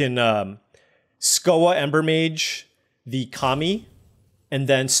 right? We can Skoa Ember Mage the Kami, and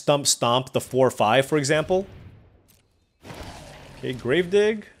then Stump Stomp the 4/5, for example. Okay,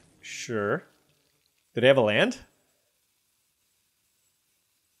 Gravedigg, sure. Do they have a land?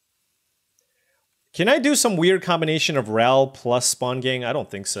 Can I do some weird combination of Ral plus Spawn Gang? I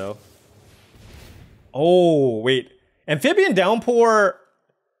don't think so. Oh, wait. Amphibian Downpour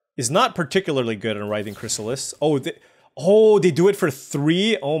is not particularly good on Writhing Chrysalis. Oh, they do it for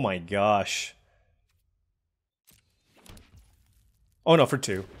 3? Oh my gosh. Oh no, for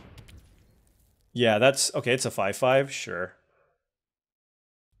 2. Yeah, that's... Okay, it's a 5/5, sure.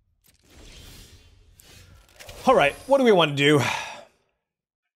 Alright, what do we want to do?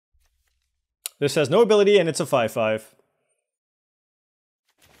 This has no ability and it's a 5/5.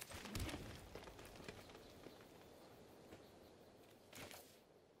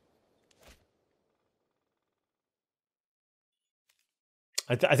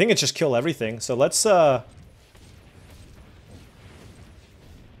 I think it's just kill everything. So let's let's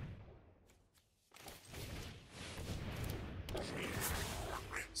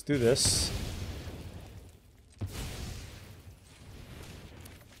do this.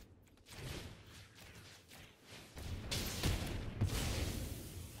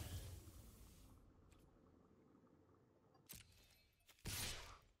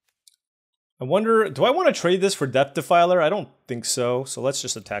 I wonder, do I want to trade this for Depth Defiler? I don't think so. So let's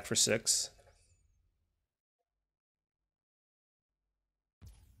just attack for 6.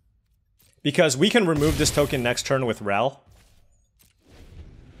 Because we can remove this token next turn with Ral.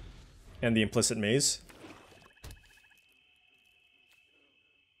 And the Implicit Maze.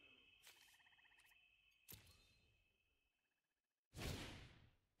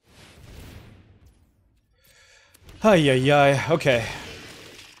 Ay, ay, ay. Okay.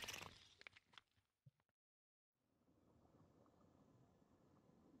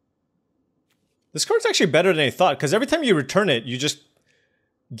 This card's actually better than I thought, because every time you return it, you just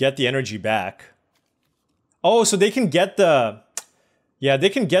get the energy back. Oh, so they can get the... Yeah, they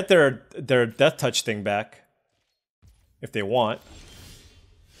can get their Death Touch thing back. If they want.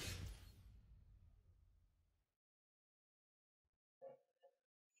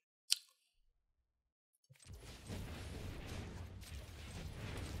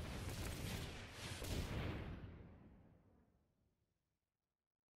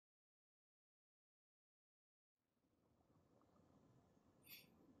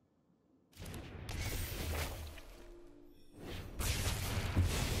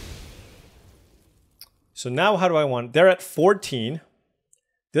 So now how do I want... They're at 14.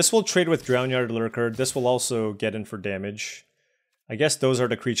 This will trade with Drownyard Lurker. This will also get in for damage. I guess those are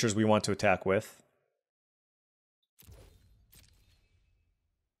the creatures we want to attack with.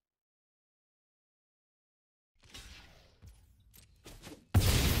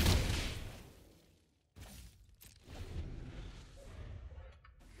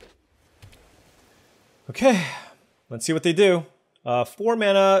 Okay, let's see what they do. 4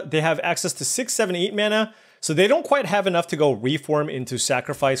 mana, they have access to 6, 7, 8 mana, so they don't quite have enough to go reform into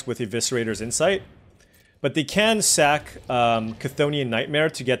Sacrifice with Eviscerator's Insight. But they can sack Chthonian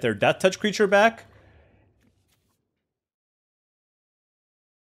Nightmare to get their Death Touch creature back.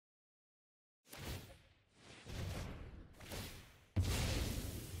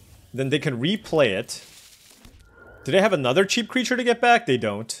 Then they can replay it. Do they have another cheap creature to get back? They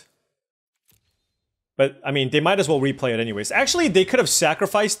don't. But, I mean, they might as well replay it anyways. Actually, they could have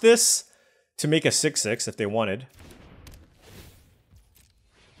sacrificed this to make a 6/6 if they wanted.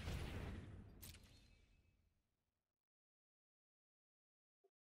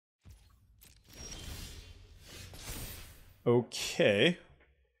 Okay.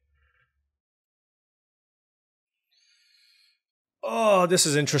 Oh, this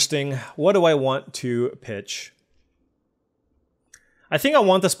is interesting. What do I want to pitch? I think I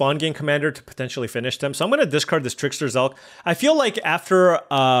want the Spawn Gain Commander to potentially finish them, so I'm going to discard this Trickster's Elk. I feel like after...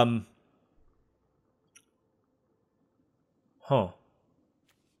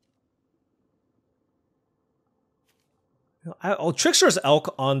 Trickster's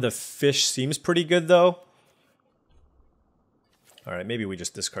Elk on the fish seems pretty good, though. Alright, maybe we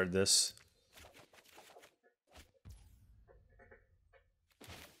just discard this.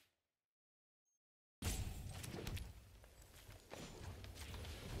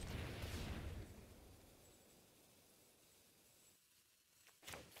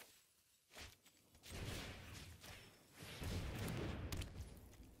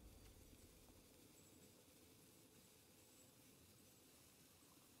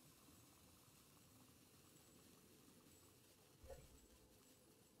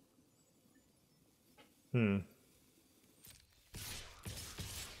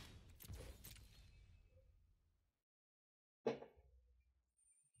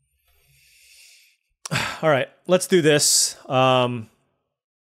 All right, let's do this.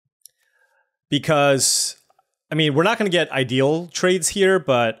 Because, I mean, we're not going to get ideal trades here,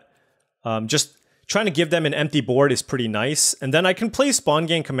 but just trying to give them an empty board is pretty nice. And then I can play Spawn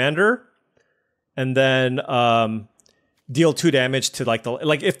Gain Commander, and then deal 2 damage to like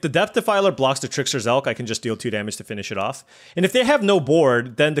if the Depth Defiler blocks the Trickster's Elk, I can just deal 2 damage to finish it off. And if they have no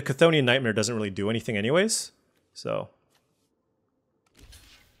board, then the Chthonian Nightmare doesn't really do anything anyways. So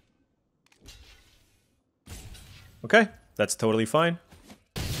okay, that's totally fine.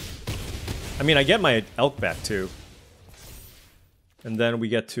 I mean, I get my Elk back too. And then we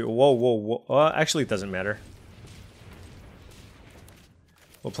get to whoa. Actually, it doesn't matter.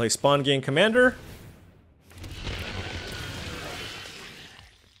 We'll play Spawn Gain Commander.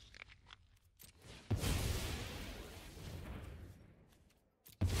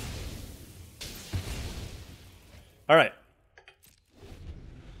 All right.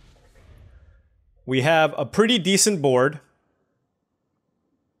 We have a pretty decent board.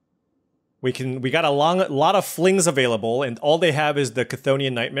 We got a lot of flings available, and all they have is the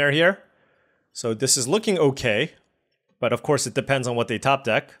Chthonian Nightmare here. So this is looking okay, but of course it depends on what they top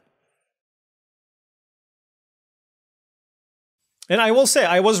deck. And I will say,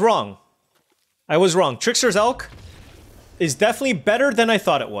 I was wrong. I was wrong. Trickster's Elk is definitely better than I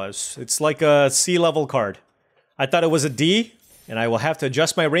thought it was. It's like a C-level card. I thought it was a D, and I will have to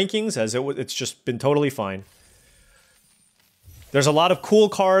adjust my rankings as it's just been totally fine. There's a lot of cool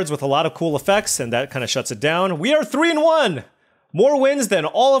cards with a lot of cool effects, and that kind of shuts it down. We are 3-1! More wins than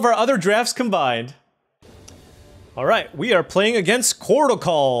all of our other drafts combined. Alright, we are playing against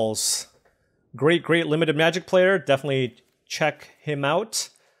Corticals. Great limited Magic player. Definitely check him out.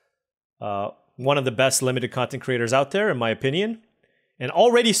 One of the best limited content creators out there, in my opinion. And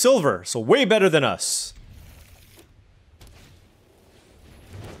already silver, so way better than us.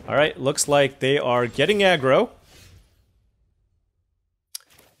 Alright, looks like they are getting aggro.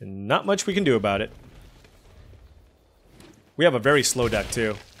 And not much we can do about it. We have a very slow deck,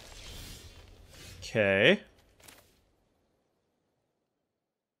 too. Okay.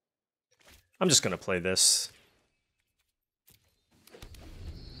 I'm just gonna play this.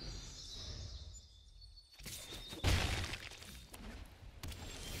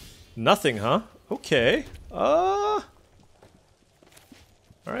 Nothing, huh? Okay. Alright,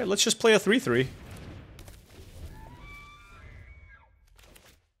 let's just play a 3-3.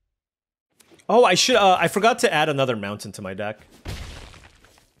 Oh, I forgot to add another mountain to my deck.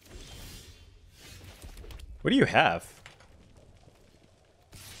 What do you have?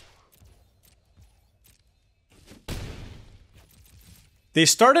 They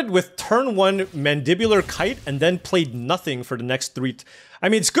started with turn 1 Mandibular Kite and then played nothing for the next 3. I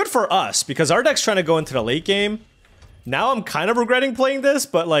mean, it's good for us because our deck's trying to go into the late game. Now I'm kind of regretting playing this,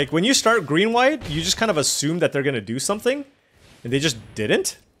 but like when you start green-white, you just kind of assume that they're going to do something. And they just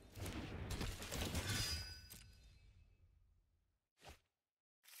didn't.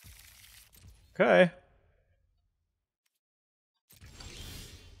 Okay.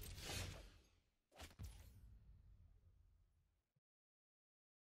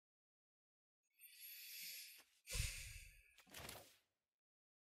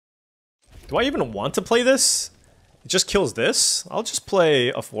 Do I even want to play this? It just kills this? I'll just play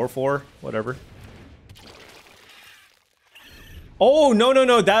a 4-4, whatever. Oh,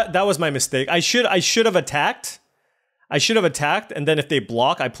 no, that was my mistake. I should have attacked. I should have attacked, and then if they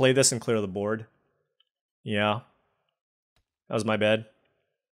block, I play this and clear the board. Yeah. That was my bad.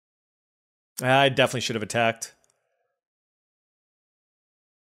 I definitely should have attacked.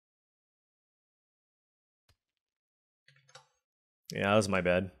 Yeah, that was my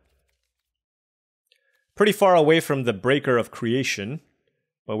bad. Pretty far away from the Breaker of Creation.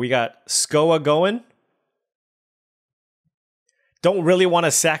 But we got Skoa going. Don't really want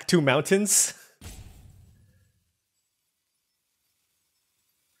to sack 2 mountains.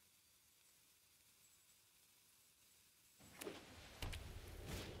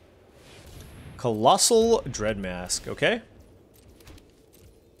 Colossal Dreadmask, okay.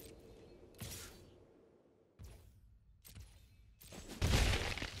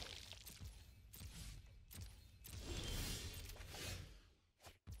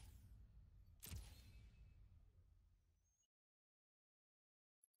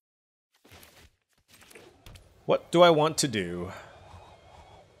 What do I want to do?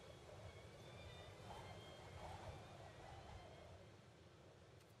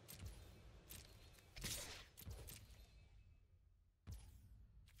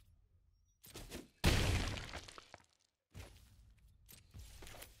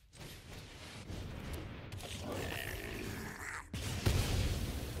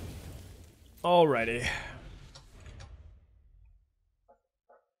 Alrighty.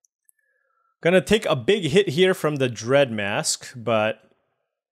 Gonna take a big hit here from the Dread Mask, but...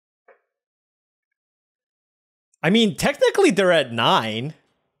 I mean, technically they're at 9.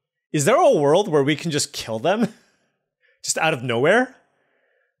 Is there a world where we can just kill them? Just out of nowhere?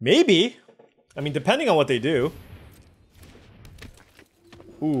 Maybe. I mean, depending on what they do.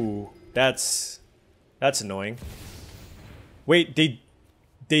 Ooh, that's annoying. Wait, they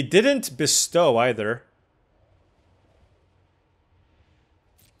didn't bestow either.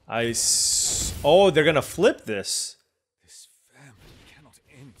 Oh, they're gonna flip this. This famine cannot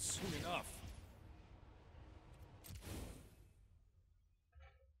end soon enough.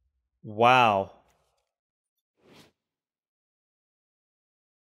 Wow.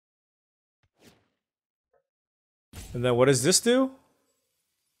 And then what does this do?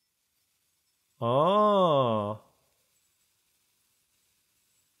 Oh.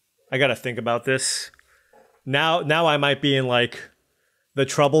 I gotta think about this. Now I might be in like the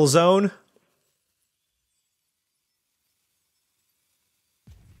trouble zone.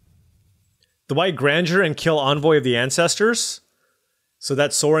 The White Grandeur and kill Envoy of the Ancestors so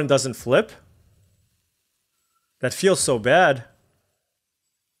that Sorin doesn't flip. That feels so bad.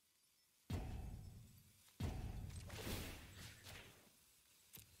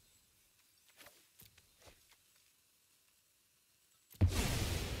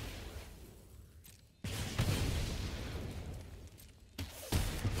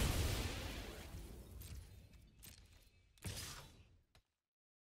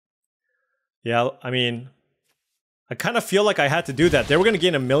 Yeah, I mean, I kind of feel like I had to do that. They were going to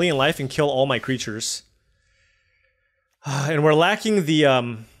gain 1,000,000 life and kill all my creatures. And we're lacking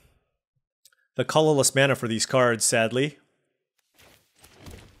the colorless mana for these cards, sadly.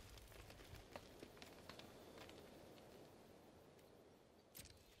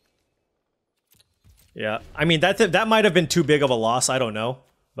 Yeah, I mean, that might have been too big of a loss. I don't know,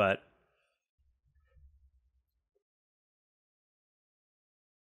 but...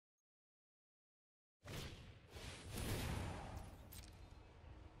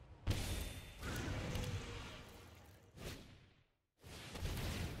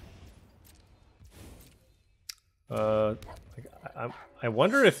 I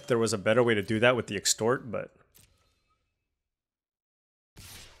wonder if there was a better way to do that with the extort, but...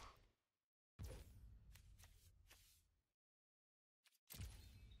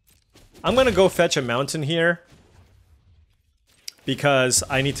 I'm gonna go fetch a mountain here. Because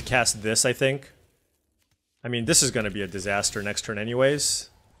I need to cast this, I think. I mean, this is gonna be a disaster next turn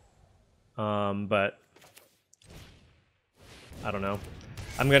anyways. But... I don't know.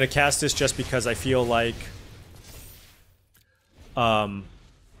 I'm gonna cast this just because I feel like...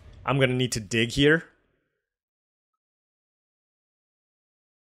 I'm gonna need to dig here.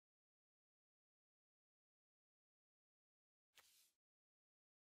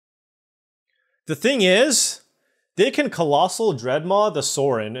 The thing is, they can Colossal Dreadmaw the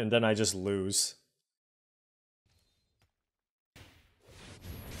Sorin, and then I just lose.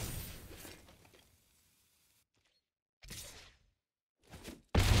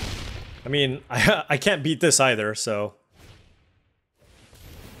 I mean, I can't beat this either, so...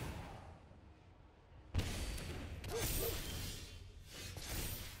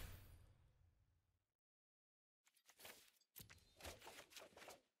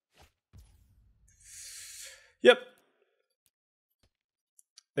 Yep.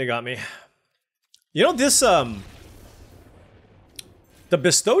 They got me. You know, this, the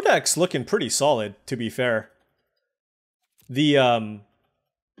Bestow deck's looking pretty solid, to be fair. The,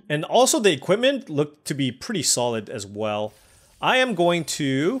 and also the equipment looked to be pretty solid as well. I am going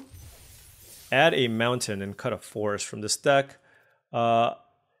to add a mountain and cut a forest from this deck.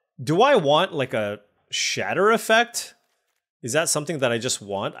 Do I want, like, a shatter effect? Is that something that I just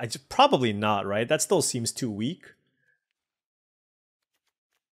want? Probably not, right? That still seems too weak.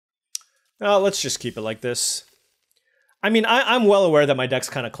 No, let's just keep it like this. I mean, I'm well aware that my deck's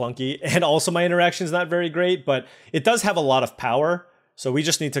kind of clunky, and also my interaction's not very great, but it does have a lot of power, so we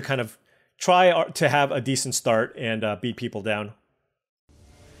just need to kind of try to have a decent start and beat people down.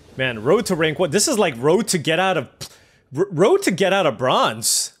 Man, road to rank 1. This is like road to get out of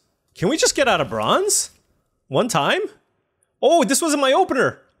bronze. Can we just get out of bronze? One time? Oh, this wasn't my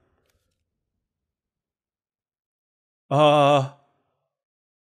opener. Oh,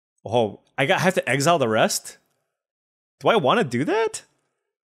 I have to exile the rest? Do I want to do that?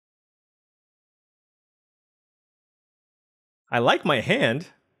 I like my hand.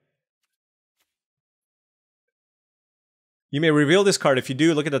 You may reveal this card. If you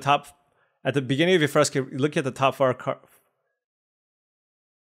do, look at the top. At the beginning of your first game, look at the top far card.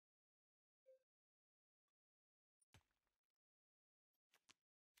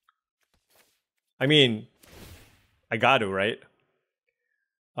 I mean, I got to, right?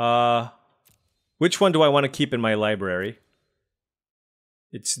 Which one do I want to keep in my library?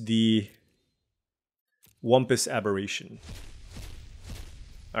 It's the Wumpus Aberration.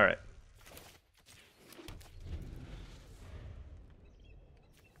 Alright.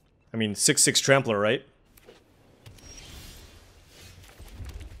 I mean, 6/6 Trampler, right?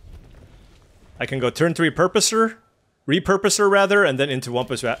 I can go turn 3 Repurposer rather, and then into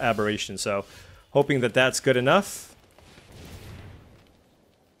Wumpus Aberration, so hoping that that's good enough.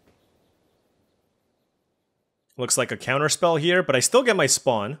 Looks like a counterspell here, but I still get my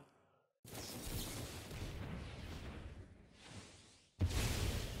spawn.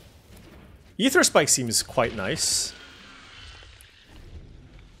 Ether Spike seems quite nice.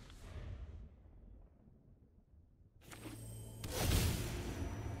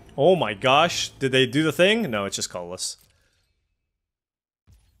 Oh my gosh, did they do the thing? No, it's just colorless.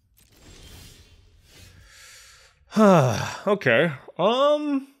 Okay,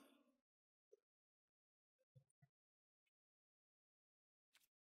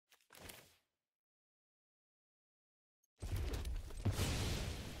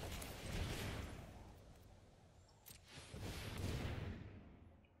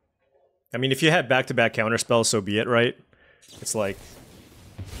 I mean, if you had back-to-back counterspells, so be it, right? It's like...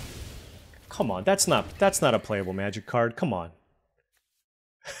 Come on, that's not a playable Magic card, come on.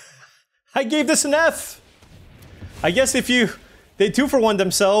 I gave this an F! I guess if you... They 2-for-1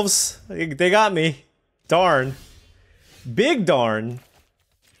 themselves, they got me. Darn. Big darn.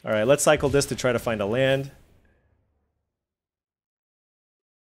 Alright, let's cycle this to try to find a land.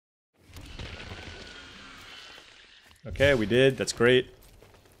 Okay, we did, that's great.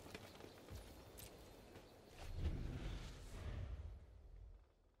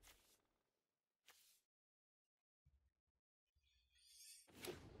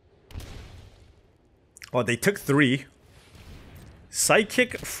 Oh, they took 3.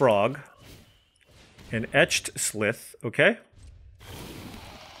 Psychic Frog. An Etched Slith. Okay.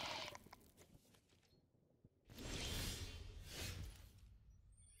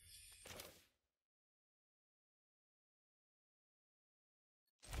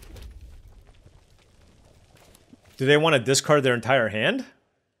 Do they want to discard their entire hand?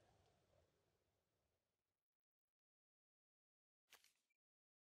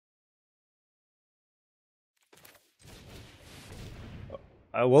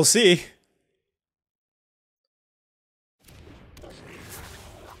 We'll see.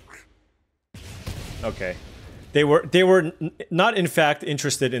 Okay. They were not in fact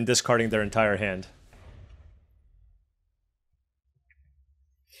interested in discarding their entire hand.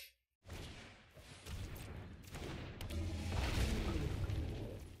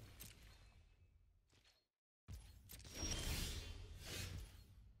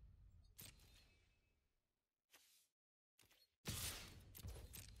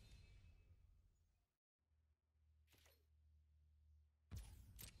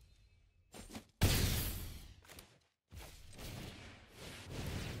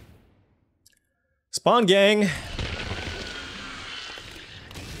 Spawn gang.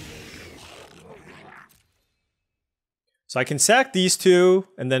 So I can sack these two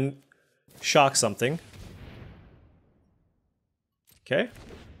and then shock something. Okay.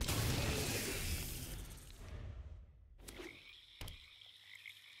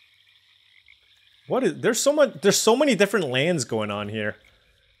 What is there's so many different lands going on here.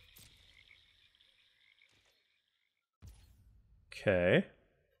 Okay.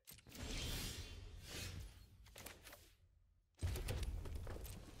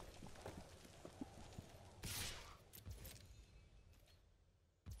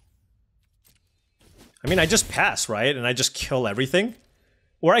 I mean, I just pass, right? And I just kill everything?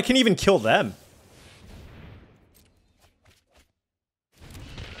 Or I can even kill them.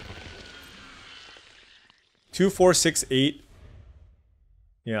 Two, 4, 6, 8.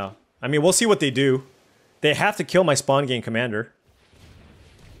 Yeah. I mean, we'll see what they do. They have to kill my spawn game commander.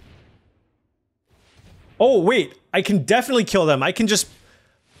 Oh, wait. I can definitely kill them. I just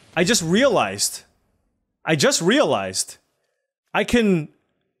realized. I can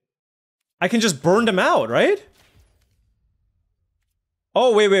just burn them out, right?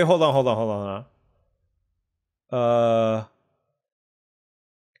 Oh, wait, hold on.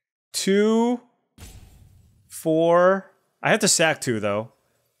 2, 4. I have to sack 2, though.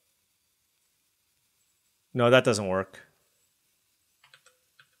 No, that doesn't work.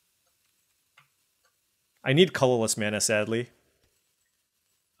 I need colorless mana, sadly.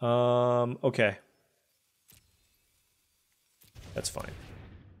 Okay. That's fine.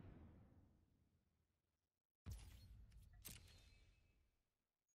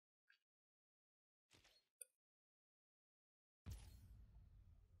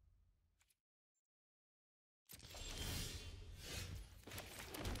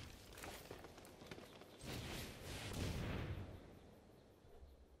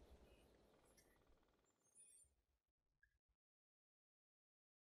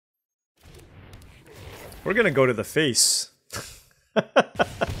 We're gonna go to the face.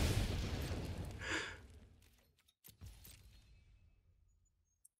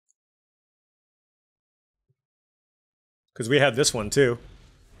 Because we have this one too.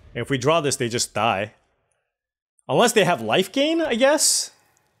 And if we draw this, they just die. Unless they have life gain, I guess?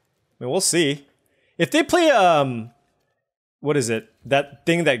 I mean, we'll see. If they play, what is it? That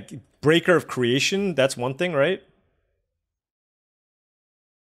thing, that Breaker of Creation, that's one thing, right?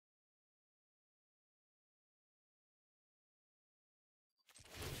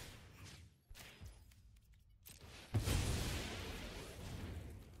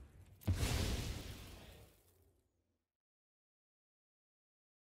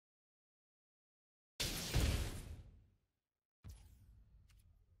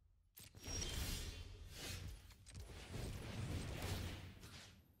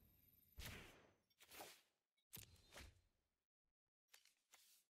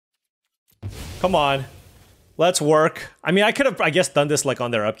 Come on. Let's work. I mean, I could have, I guess, done this like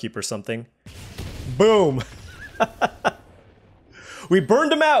on their upkeep or something. Boom. We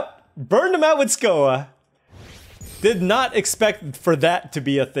burned him out. Burned him out with Skoa. Did not expect for that to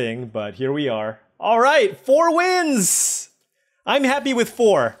be a thing, but here we are. All right, 4 wins. I'm happy with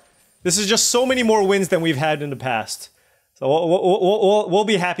 4. This is just so many more wins than we've had in the past. So we'll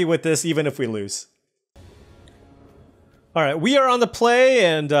be happy with this even if we lose. All right, we are on the play,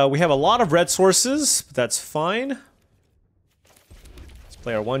 and we have a lot of red sources, but that's fine. Let's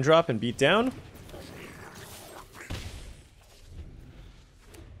play our 1-drop and beat down.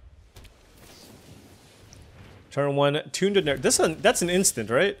 Turn 1, Tune to Nerf. That's an instant,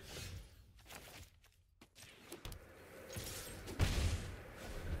 right?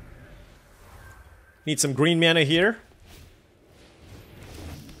 Need some green mana here.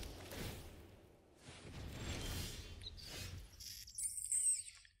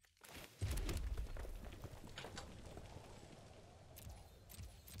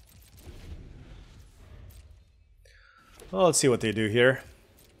 Well, let's see what they do here.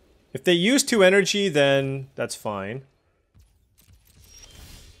 If they use 2 energy, then that's fine.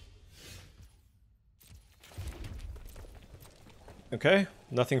 Okay,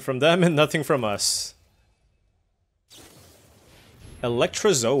 nothing from them and nothing from us.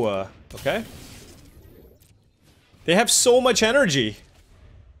 Electrozoa, okay. They have so much energy.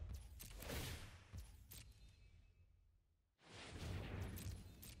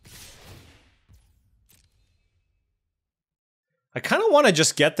 I kind of want to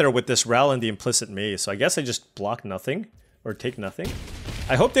just get there with this Ral and the Implicit Maze, so I guess I just block nothing, or take nothing.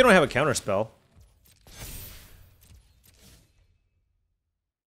 I hope they don't have a counterspell.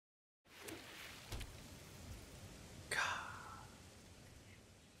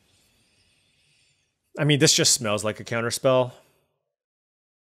 I mean, this just smells like a counterspell.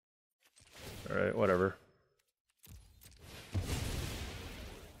 Alright, whatever.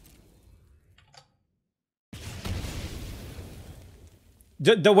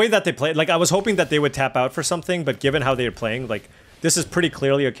 The way that they play, like, I was hoping that they would tap out for something, but given how they're playing, like, this is pretty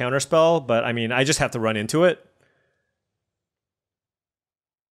clearly a counterspell, but I mean, I just have to run into it.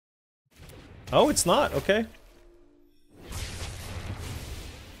 Oh, it's not, okay.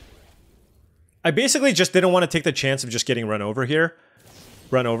 I basically just didn't want to take the chance of just getting run over here.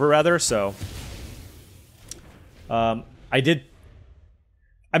 Run over, rather, so...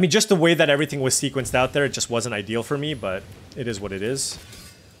 I mean, just the way that everything was sequenced out there, it just wasn't ideal for me, but it is what it is.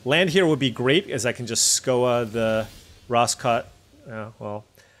 Land here would be great, as I can just Skoa the Roscott. Well,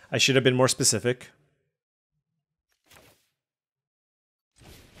 I should have been more specific.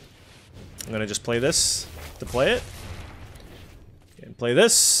 I'm gonna just play this to play it. And play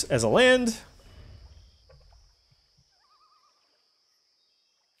this as a land.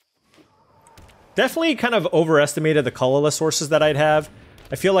 Definitely kind of overestimated the colorless sources that I'd have.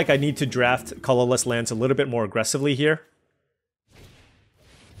 I feel like I need to draft colorless lands a little bit more aggressively here.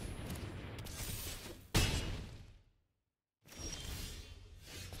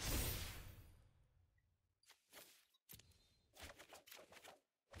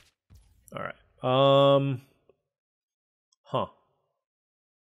 Alright. Huh.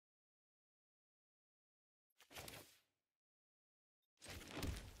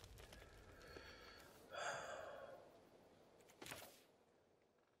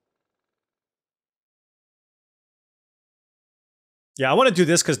 Yeah, I want to do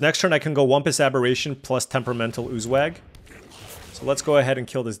this because next turn I can go Wumpus Aberration plus Temperamental Oozewag. So let's go ahead and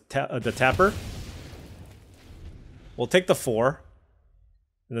kill this the Tapper. We'll take the 4.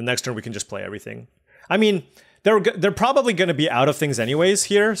 And the next turn we can just play everything. I mean, they're probably going to be out of things anyways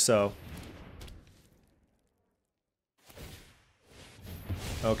here, so...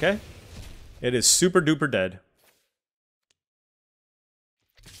 Okay. It is super duper dead.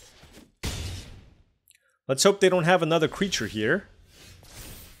 Let's hope they don't have another creature here.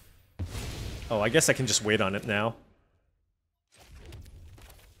 Oh, I guess I can just wait on it now.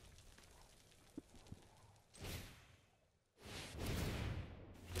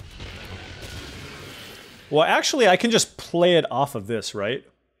 Well, actually, I can just play it off of this, right?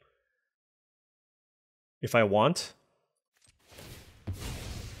 If I want.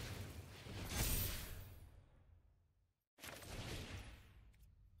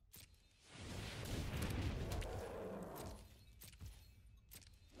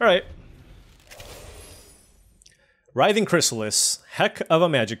 All right. Writhing Chrysalis. Heck of a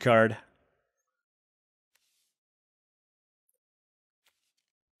magic card.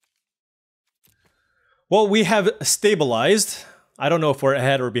 Well, we have stabilized. I don't know if we're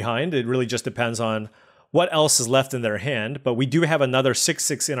ahead or behind. It really just depends on what else is left in their hand. But we do have another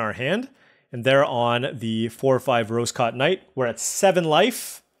 6/6 in our hand. And they're on the 4/5 Rosecott Knight. We're at 7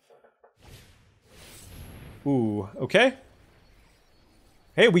 life. Ooh, okay.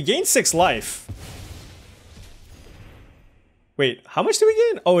 Hey, we gained 6 life. Wait, how much do we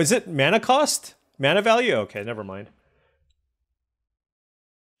gain? Oh, is it mana cost? Mana value? Okay, never mind.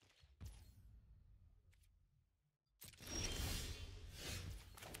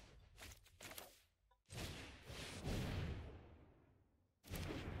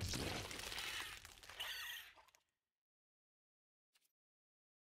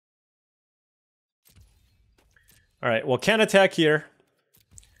 All right, well, can't attack here.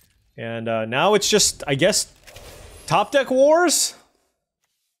 And now it's just, I guess, Top deck wars?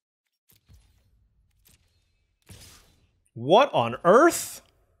 What on earth?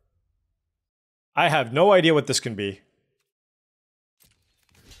 I have no idea what this can be.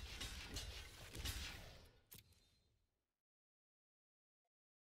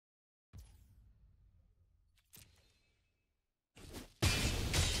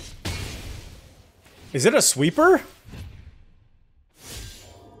 Is it a sweeper?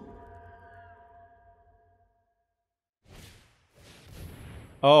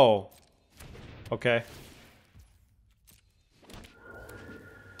 Oh. Okay.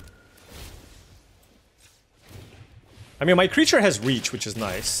 I mean, my creature has reach, which is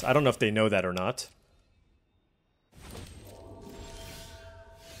nice. I don't know if they know that or not.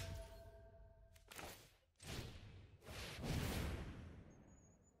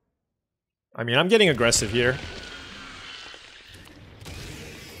 I mean, I'm getting aggressive here.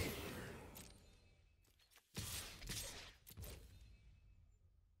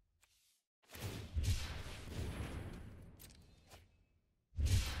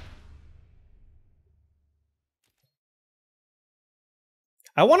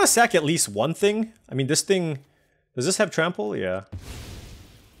 I want to sack at least one thing. I mean, this thing... Does this have trample? Yeah.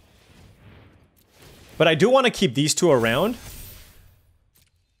 But I do want to keep these two around.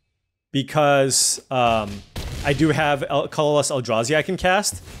 Because I do have colorless Eldrazi I can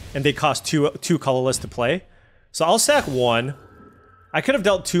cast. And they cost two colorless to play. So I'll sack one. I could have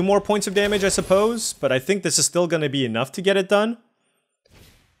dealt 2 more points of damage, I suppose. But I think this is still going to be enough to get it done.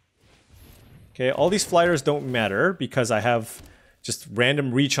 Okay, all these flyers don't matter. Because I have... just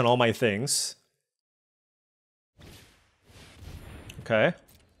random reach on all my things. Okay.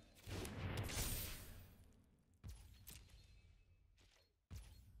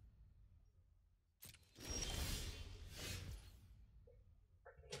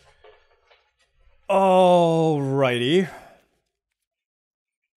 Alrighty.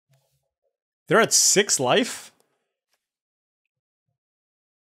 They're at 6 life?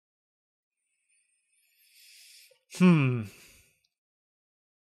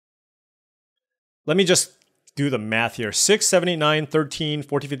 Let me just do the math here. 6, 7, 8, 9, 13,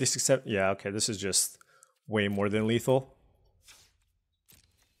 14, 15, 16, 17. Yeah, okay, this is just way more than lethal.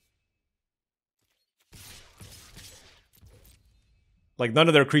 Like, none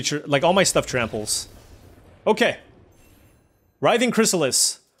of their creature... Like, all my stuff tramples. Okay. Writhing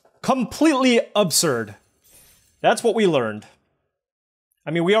Chrysalis. Completely absurd. That's what we learned.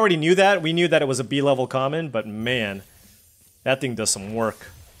 I mean, we already knew that. We knew that it was a B-level common, but man, that thing does some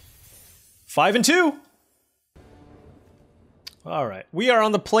work. 5 and 2. All right, we are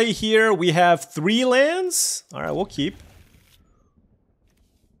on the play here. We have 3 lands. All right, we'll keep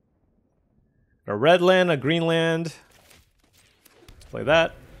a red land, a green land. Let's play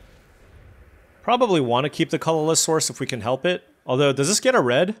that. Probably want to keep the colorless source if we can help it. Although, does this get a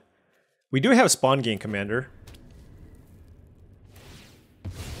red? We do have spawn gain commander.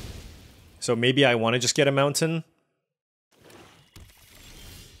 So maybe I want to just get a mountain.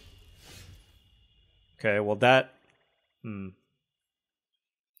 Okay, well that...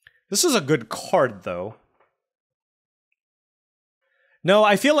 This is a good card, though. No,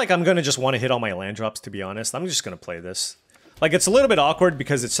 I feel like I'm going to just want to hit all my land drops, to be honest. I'm just going to play this. Like, it's a little bit awkward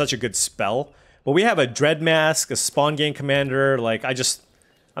because it's such a good spell. But we have a Dread Mask, a Spawn Gain Commander. Like, I'm just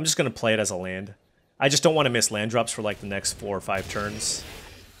going to play it as a land. I just don't want to miss land drops for, like, the next 4 or 5 turns.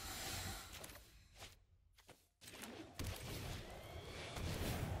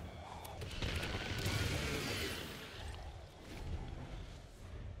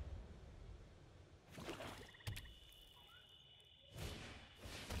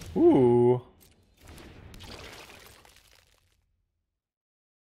 Ooh.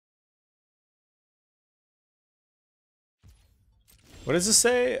 What does this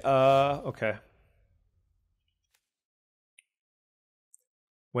say? Okay.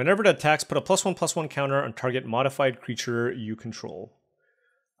 Whenever it attacks, put a +1/+1 counter on target modified creature you control.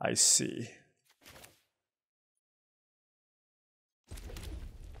 I see. I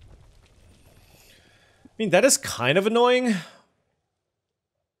mean, that is kind of annoying.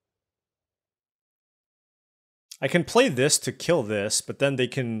 I can play this to kill this, but then they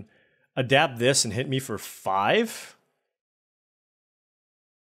can adapt this and hit me for 5.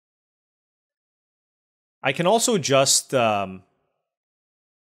 I can also just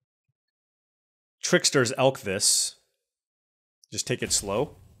Trickster's Elk this. Just take it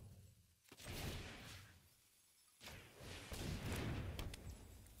slow.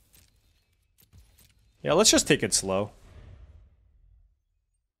 Yeah, let's just take it slow.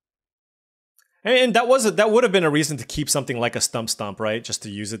 And that would have been a reason to keep something like a Stump Stomp, right? Just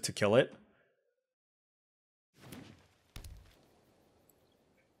to use it to kill it.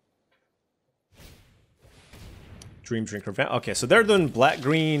 Dream Drinker. Okay, so they're doing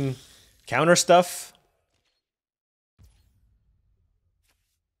black-green counter stuff.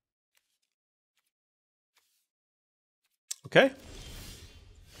 Okay.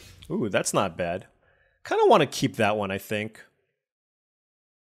 Ooh, that's not bad. Kind of want to keep that one, I think.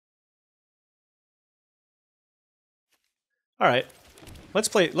 All right. Let's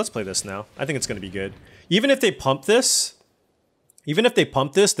play this now. I think it's going to be good. Even if they pump this,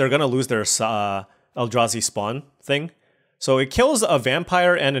 they're going to lose their Eldrazi spawn thing. So it kills a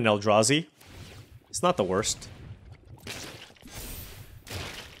vampire and an Eldrazi. It's not the worst.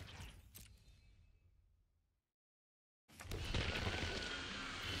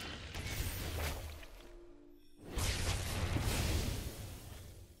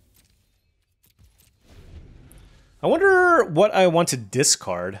 I wonder what I want to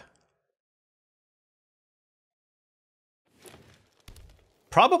discard.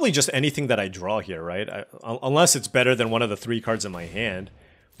 Probably just anything that I draw here, right? Unless it's better than one of the 3 cards in my hand,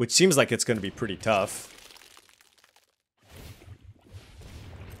 which seems like it's going to be pretty tough.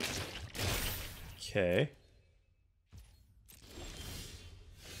 Okay.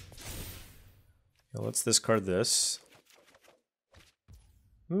 Now let's discard this.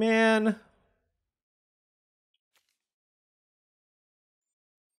 Man.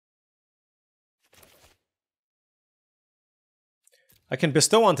 I can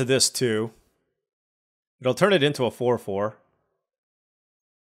bestow onto this too. It'll turn it into a 4/4.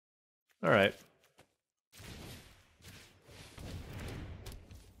 All right.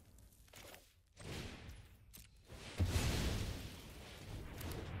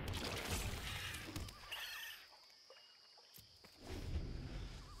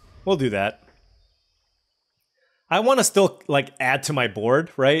 We'll do that. I want to still like add to my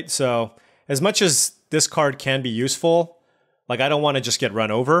board, right? So as much as this card can be useful, like, I don't want to just get run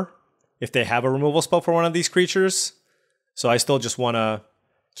over if they have a removal spell for one of these creatures. So I still just want to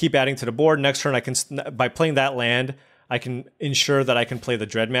keep adding to the board. Next turn, I can, by playing that land, I can ensure that I can play the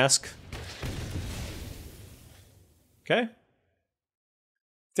Dread Mask. Okay.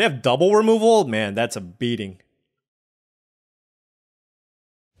 If they have double removal, man, that's a beating.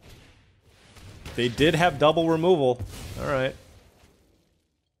 They did have double removal. All right.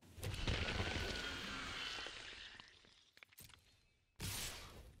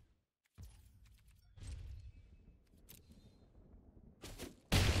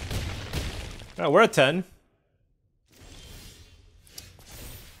 All right, we're at 10.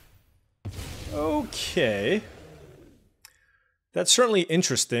 Okay. That's certainly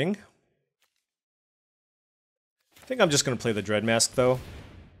interesting. I think I'm just going to play the Dread Mask, though.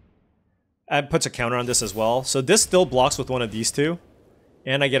 It puts a counter on this as well. So this still blocks with one of these two.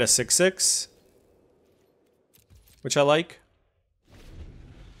 And I get a 6/6. Which I like.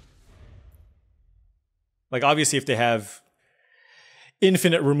 Like, obviously, if they have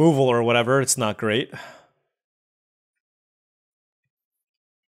infinite removal or whatever, it's not great.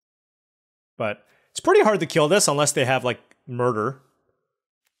 But it's pretty hard to kill this unless they have, like, Murder.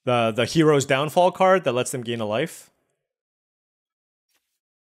 The Hero's Downfall card that lets them gain a life.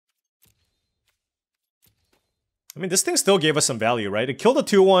 I mean, this thing still gave us some value, right? It killed a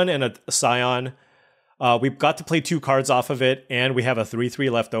 2/1 and a Scion. We've got to play 2 cards off of it, and we have a 3/3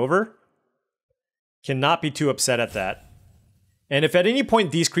 left over. Cannot be too upset at that. And if at any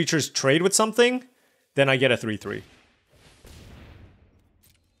point these creatures trade with something, then I get a 3/3.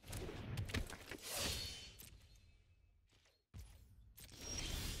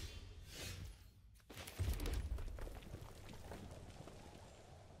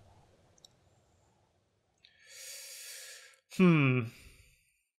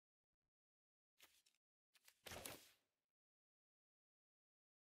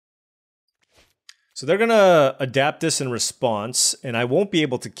 So they're gonna adapt this in response, and I won't be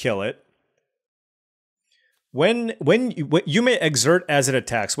able to kill it. When you may exert as it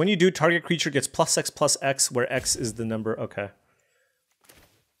attacks. When you do, target creature gets +X/+X, where X is the number. Okay.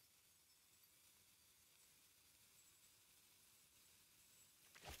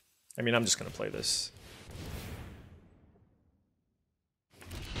 I mean, I'm just gonna play this.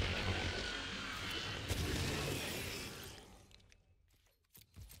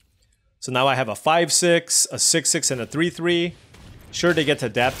 So now I have a 5/6, a 6/6, and a 3/3. Sure, they get to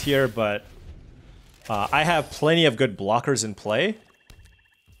adapt here, but I have plenty of good blockers in play.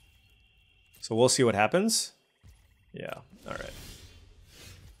 So we'll see what happens. Yeah, all right.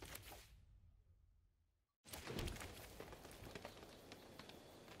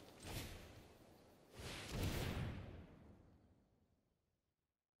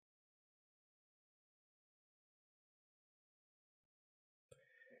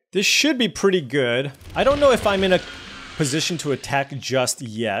 This should be pretty good. I don't know if I'm in a position to attack just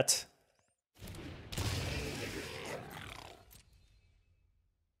yet.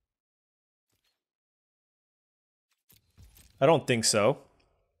 I don't think so.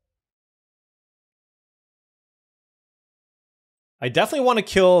 I definitely want to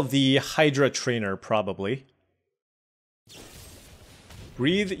kill the Hydra trainer, probably.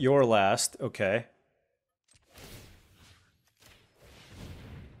 Breathe your last. Okay.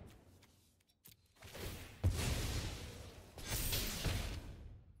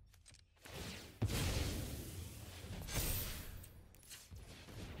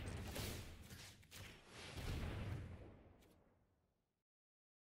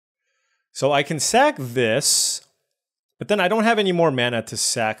 So I can sack this, but then I don't have any more mana to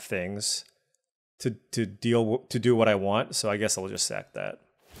sack things to do what I want, so I guess I'll just sack that.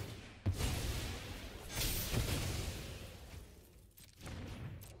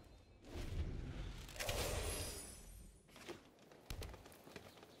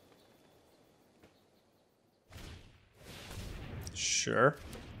 Sure.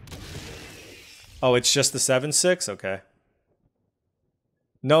 Oh, it's just the 7/6? Okay.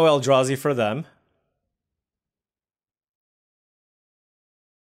 No Eldrazi for them.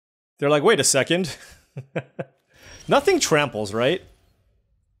 They're like, wait a second. Nothing tramples, right?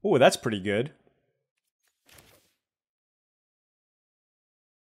 Ooh, that's pretty good.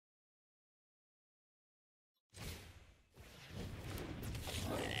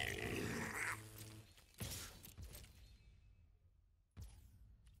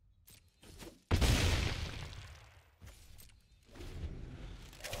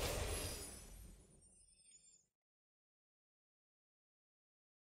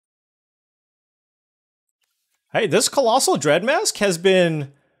 Hey, this Colossal Dreadmask has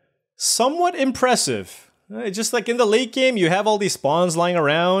been somewhat impressive. Just like in the late game, you have all these spawns lying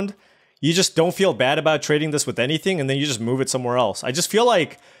around. You just don't feel bad about trading this with anything, and then you just move it somewhere else. I just feel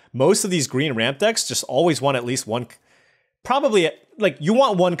like most of these green ramp decks just always want at least one... Probably, like, you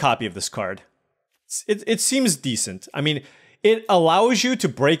want one copy of this card. It seems decent. I mean, it allows you to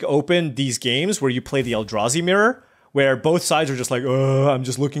break open these games where you play the Eldrazi mirror, where both sides are just like, oh, I'm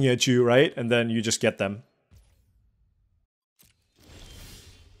just looking at you, right? And then you just get them.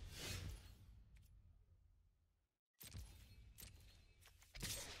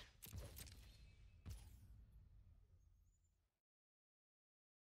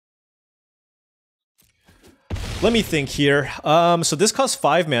 Let me think here. So this costs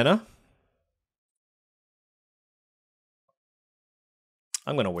 5 mana.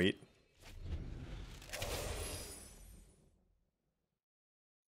 I'm gonna wait.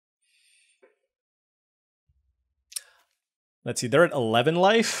 Let's see, they're at 11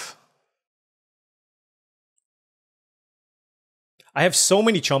 life. I have so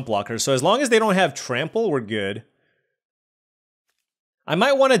many chump blockers, so as long as they don't have trample, we're good. I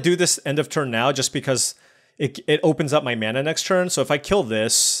might want to do this end of turn now just because it opens up my mana next turn. So if I kill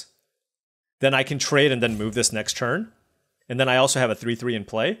this, then I can trade and then move this next turn. And then I also have a 3/3 in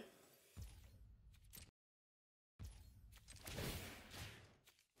play.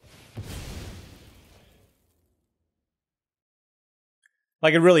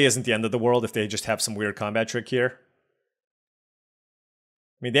 Like, it really isn't the end of the world if they just have some weird combat trick here.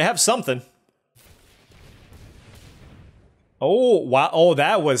 I mean, they have something. Oh, wow. Oh,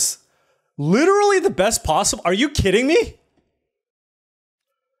 that was literally the best possible. Are you kidding me?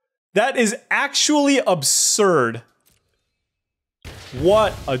 That is actually absurd.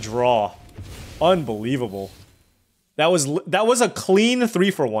 What a draw. Unbelievable. That was a clean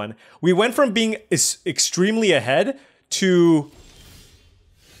 3-for-1. We went from being extremely ahead to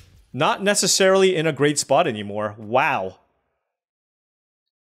not necessarily in a great spot anymore. Wow.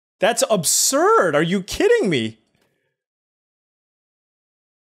 That's absurd. Are you kidding me?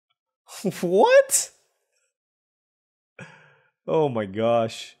 What? Oh my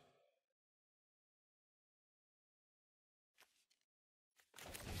gosh.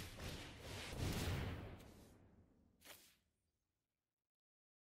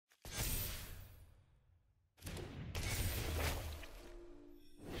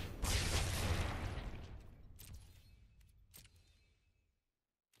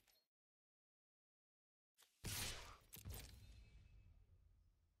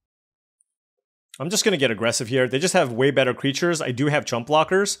 I'm just going to get aggressive here. They just have way better creatures. I do have chump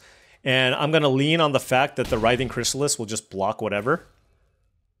blockers, and I'm going to lean on the fact that the Writhing Chrysalis will just block whatever.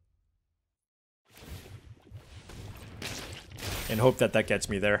 And hope that that gets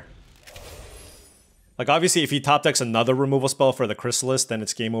me there. Like, obviously, if he top decks another removal spell for the Chrysalis, then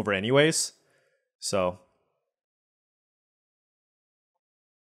it's game over anyways. So...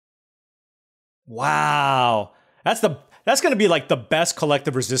 Wow. That's going to be like the best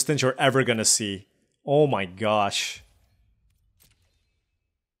collective resistance you're ever going to see. Oh my gosh.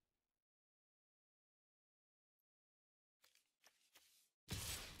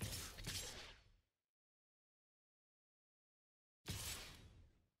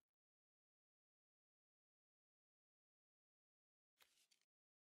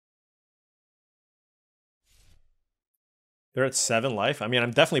 They're at 7 life. I mean,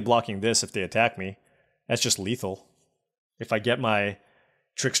 I'm definitely blocking this if they attack me. That's just lethal. If I get my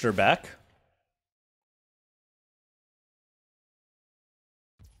Trickster back.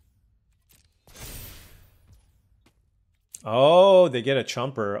 Oh, they get a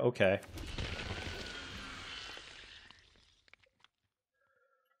chumper. Okay.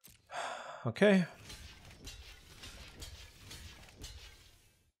 Okay.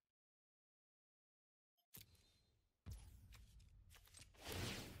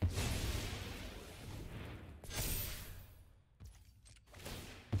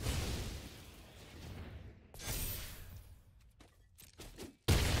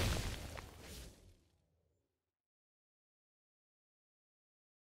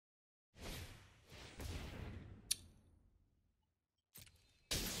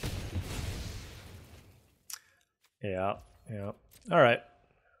 Yeah, yeah. All right.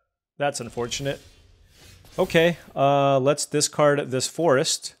 That's unfortunate. Okay, let's discard this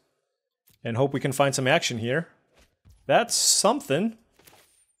forest and hope we can find some action here. That's something.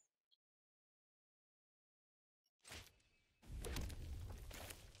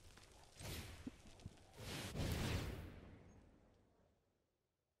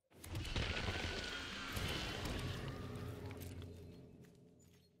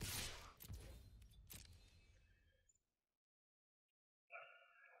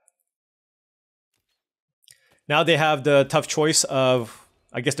 Now they have the tough choice of,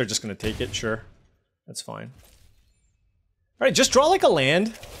 I guess they're just going to take it, sure. That's fine. Alright, just draw like a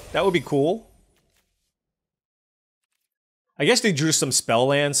land. That would be cool. I guess they drew some spell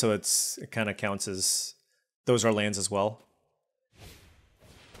lands, so it kind of counts as, those are lands as well.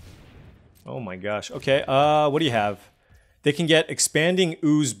 Oh my gosh. Okay, what do you have? They can get Expanding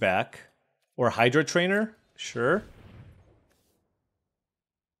Ooze back, or Hydra Trainer, sure.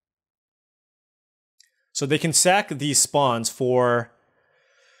 So they can sack these spawns for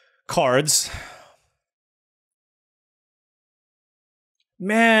cards.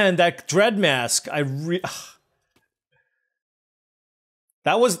 Man, that Dread Mask, that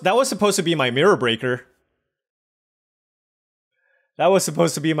was supposed to be my Mirror Breaker. That was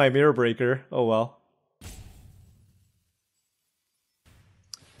supposed to be my Mirror Breaker. Oh well.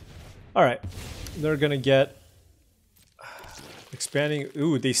 Alright. They're gonna get Expanding.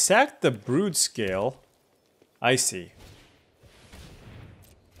 Ooh, they sacked the Brood Scale. I see.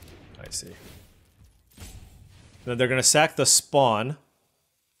 I see. Then they're gonna sack the spawn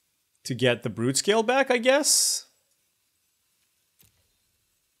to get the Brood Scale back, I guess?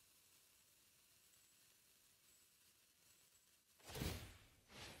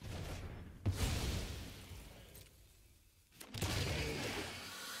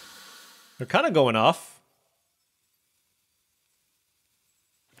 They're kind of going off.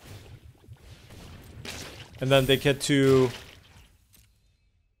 And then they get to...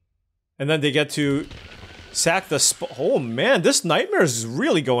 And then they get to sack the oh man, this Nightmare is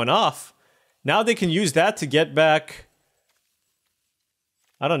really going off. Now they can use that to get back...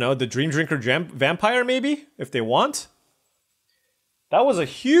 I don't know, the Dream Drinker Vampire maybe? If they want? That was a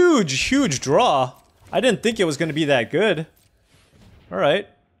huge, huge draw. I didn't think it was going to be that good. Alright.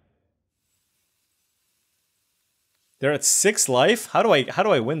 They're at 6 life? How do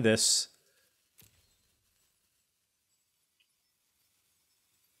I win this?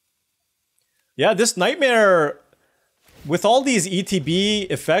 Yeah, this Nightmare, with all these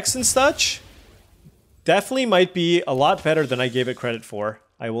ETB effects and such, definitely might be a lot better than I gave it credit for,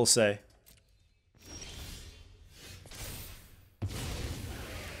 I will say.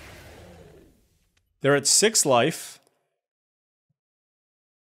 They're at 6 life.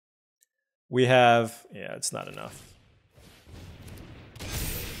 We have... yeah, it's not enough.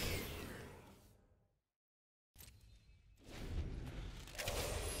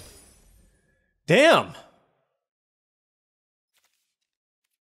 Damn!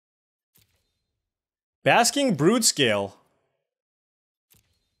 Basking Brood Scale.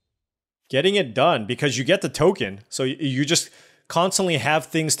 Getting it done because you get the token. So you just constantly have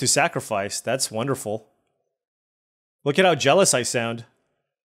things to sacrifice. That's wonderful. Look at how jealous I sound.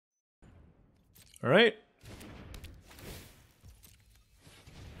 Alright.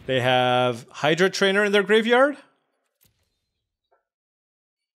 They have Hydra Trainer in their graveyard.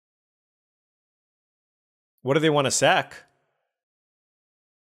 What do they want to sack?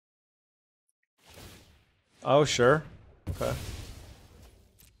 Oh, sure. Okay.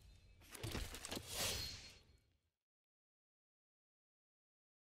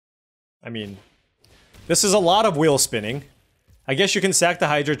 I mean, this is a lot of wheel spinning. I guess you can sack the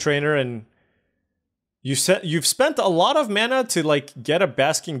Hydra Trainer, and you've spent a lot of mana to like get a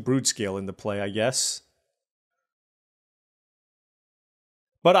Basking Brood Scale into play, I guess.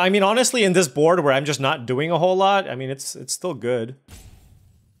 But I mean, honestly, in this board where I'm just not doing a whole lot, I mean, it's still good.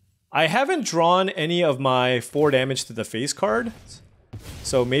 I haven't drawn any of my 4 damage to the face card,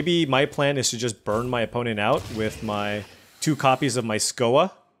 so maybe my plan is to just burn my opponent out with my 2 copies of my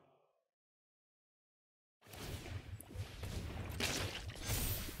Skoa.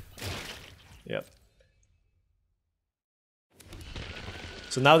 Yep.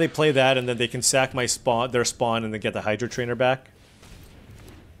 So now they play that, and then they can sack my their spawn, and then get the Hydra Trainer back.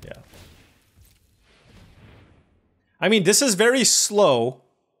 Yeah. I mean, this is very slow,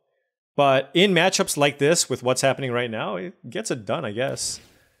 but in matchups like this, with what's happening right now, it gets it done, I guess.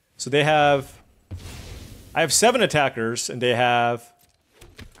 So they have... I have 7 attackers, and they have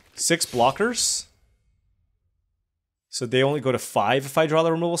 6 blockers. So they only go to 5 if I draw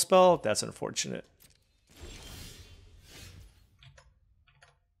the removal spell. That's unfortunate.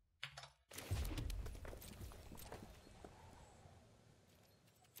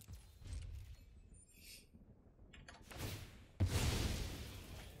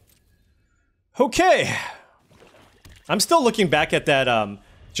 Okay. I'm still looking back at that,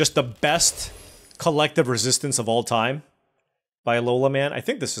 just the best collective resistance of all time by Lola Man. I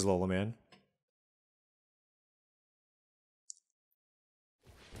think this is Lola Man.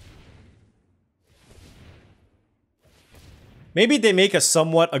 Maybe they make a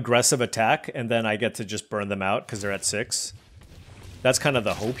somewhat aggressive attack, and then I get to just burn them out because they're at 6. That's kind of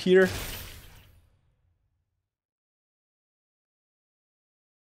the hope here.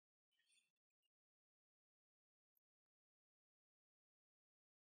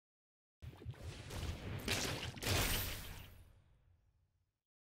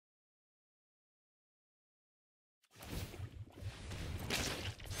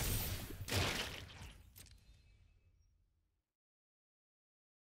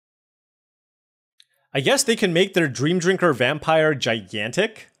 I guess they can make their Dream Drinker Vampire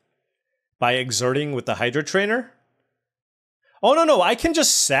gigantic by exerting with the Hydra Trainer. Oh, no, I can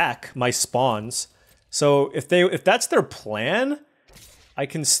just sack my spawns. So if that's their plan, I'll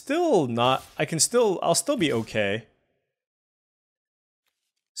still be okay.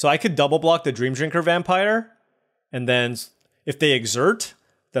 So I could double block the Dream Drinker Vampire, and then if they exert,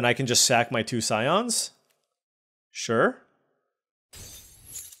 then I can just sack my 2 Scions. Sure.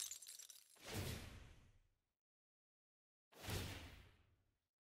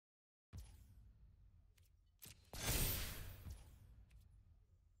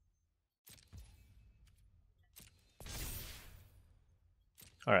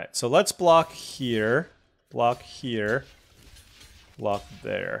 All right, so let's block here, block here, block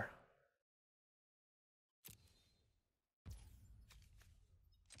there.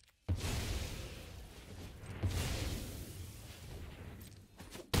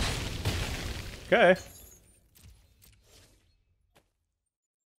 Okay.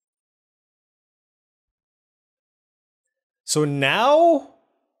 So now...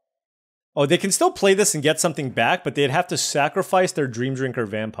 Oh, they can still play this and get something back, but they'd have to sacrifice their Dream Drinker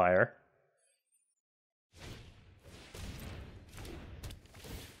Vampire.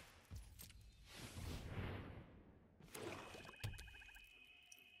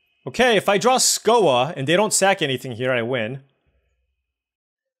 Okay, if I draw Skoa and they don't sack anything here, I win.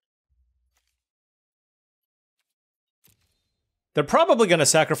 They're probably going to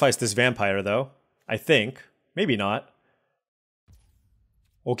sacrifice this Vampire, though. I think. Maybe not.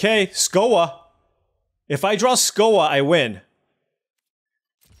 Okay, Skoa. If I draw Skoa, I win.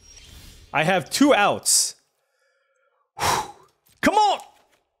 I have 2 outs. Whew. Come on!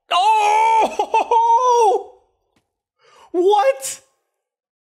 Oh! What?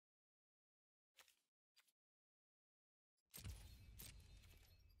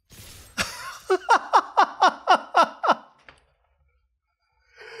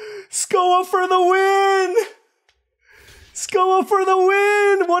 Skoa for the win! Skoa for the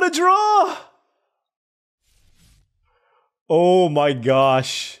win! What a draw! Oh my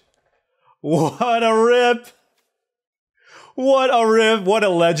gosh. What a rip! What a rip! What a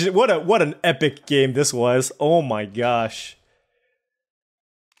legend! What an epic game this was! Oh my gosh.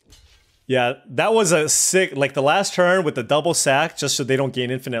 Yeah, that was a sick, like the last turn with the double sack just so they don't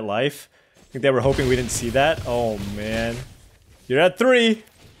gain infinite life. I think they were hoping we didn't see that. Oh man. You're at 3.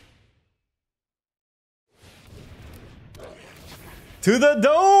 To the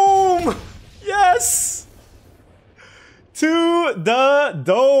dome! Yes! To the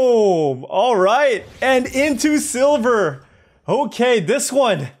dome! Alright, and into silver! Okay, this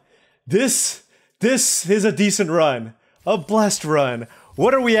one. This is a decent run. A blessed run.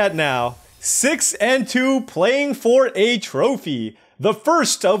 What are we at now? 6-2, playing for a trophy. The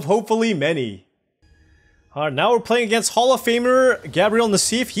first of hopefully many. Alright, now we're playing against Hall of Famer Gabriel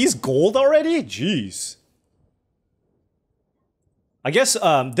Nassif. He's gold already? Jeez. I guess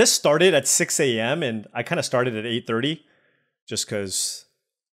this started at 6 a.m. and I kind of started at 8:30 just because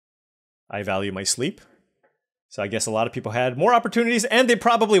I value my sleep. So I guess a lot of people had more opportunities and they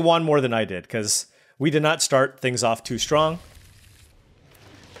probably won more than I did because we did not start things off too strong.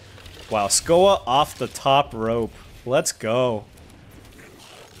 Wow, Skoa off the top rope. Let's go.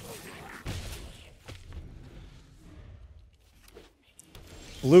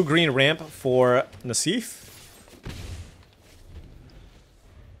 Blue-green ramp for Nassif.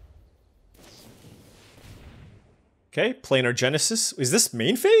 Okay, planar Genesis. Is this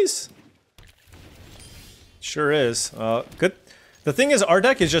main phase? Sure is. Good. The thing is, our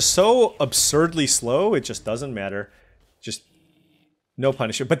deck is just so absurdly slow, it just doesn't matter. Just no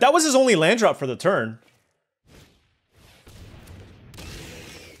punishment. But that was his only land drop for the turn.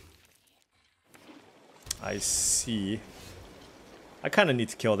 I see. I kind of need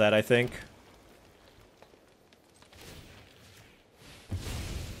to kill that, I think.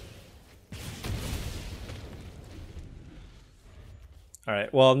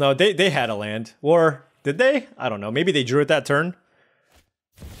 Alright, well, no, they had a land. Or, did they? I don't know. Maybe they drew it that turn.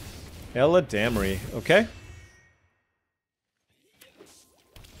 Ella Damri. Okay.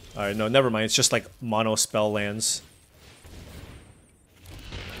 Alright, no, never mind. It's just like mono spell lands.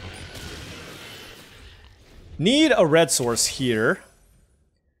 Need a red source here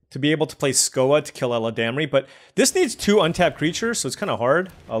to be able to play Skoa to kill Ella Damri, but this needs 2 untapped creatures, so it's kind of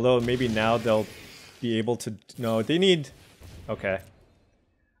hard. Although maybe now they'll be able to... No, they need... Okay.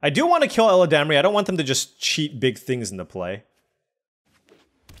 I do want to kill Ella Damri. I don't want them to just cheat big things into play.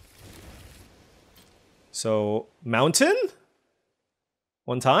 So, Mountain?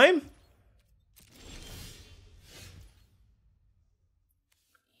 One time?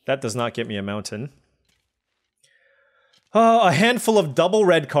 That does not get me a Mountain. A handful of double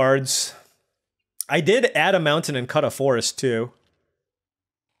red cards. I did add a Mountain and cut a forest too.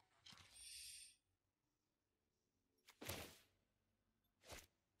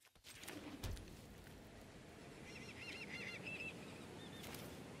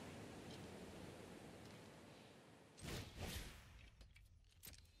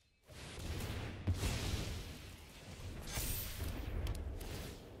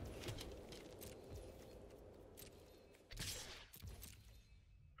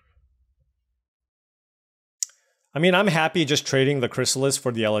 I mean, I'm happy just trading the Chrysalis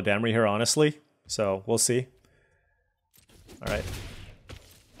for the Ella Damri here, honestly. So, we'll see. Alright.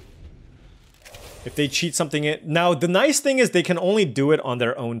 If they cheat something in... Now, the nice thing is they can only do it on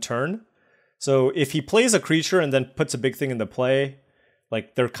their own turn. So, if he plays a creature and then puts a big thing into play,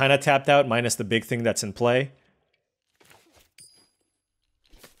 like, they're kind of tapped out, minus the big thing that's in play.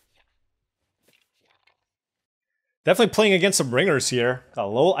 Definitely playing against some ringers here.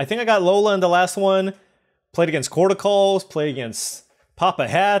 I think I got Lola in the last one. Played against Corticals, played against Papa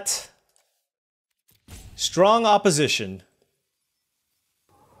Hat. Strong opposition.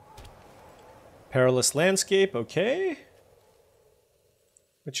 Perilous Landscape, okay.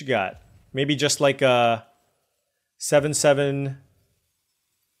 What you got? Maybe just like a 7/7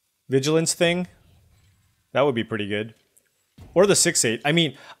 Vigilance thing? That would be pretty good. Or the 6/8. I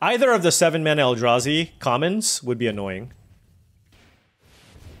mean, either of the 7-mana Eldrazi commons would be annoying.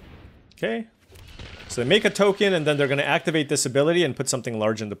 Okay. So they make a token, and then they're going to activate this ability and put something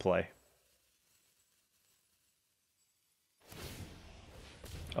large into play.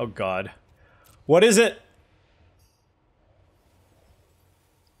 Oh god. What is it?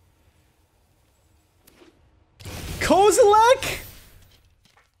 Kozilek?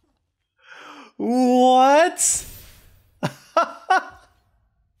 What?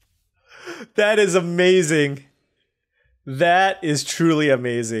 That is amazing. That is truly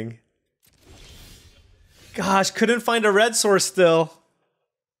amazing. Gosh, couldn't find a red source still.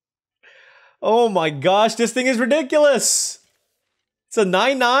 Oh my gosh, this thing is ridiculous. It's a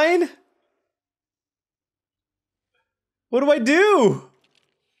 9/9? What do I do?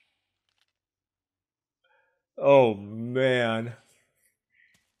 Oh man.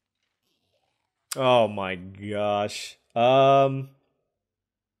 Oh my gosh. Oh my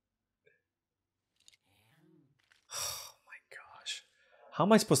gosh. How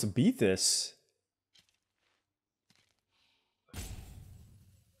am I supposed to beat this?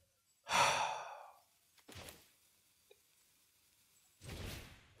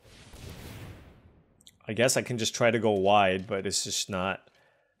 I guess I can just try to go wide, but it's just not...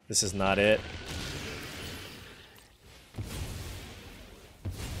 This is not it.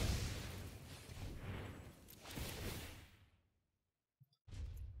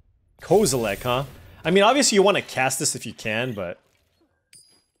 Kozilek, huh? I mean, obviously you want to cast this if you can, but...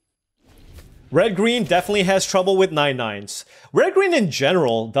 Red-green definitely has trouble with 9/9s. Red-green in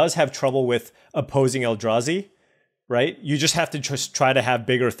general does have trouble with opposing Eldrazi, right? You just have to just try to have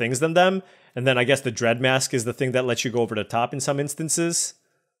bigger things than them, and then I guess the Dread Mask is the thing that lets you go over the top in some instances.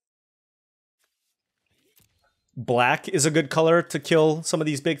 Black is a good color to kill some of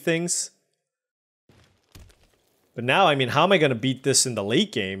these big things. But now, I mean, how am I going to beat this in the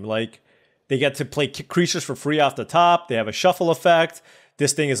late game? Like, they get to play creatures for free off the top, they have a shuffle effect.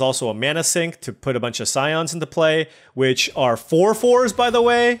 This thing is also a mana sink to put a bunch of Scions into play, which are 4/4s, by the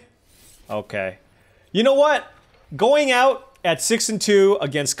way. Okay. You know what? Going out at 6-2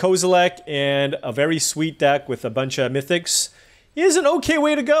 against Kozilek and a very sweet deck with a bunch of mythics is an okay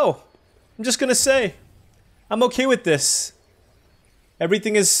way to go. I'm just gonna say. I'm okay with this.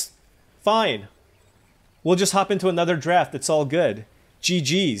 Everything is fine. We'll just hop into another draft. It's all good.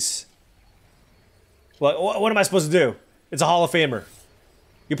 GG's. What am I supposed to do? It's a Hall of Famer.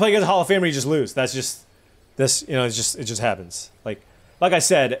 You play against a Hall of Famer, you just lose. That's just, this, you know, it just happens. Like I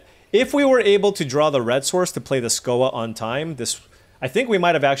said, if we were able to draw the red source to play the Skoa on time, I think we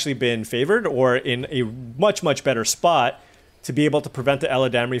might have actually been favored or in a much, much better spot to be able to prevent the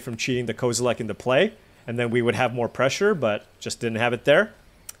Eladamri from cheating the Kozilek into play, and then we would have more pressure, but just didn't have it there.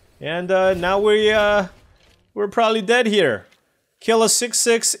 And now we're probably dead here. Kill a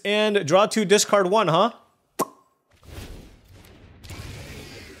 6/6 and draw 2, discard 1, huh?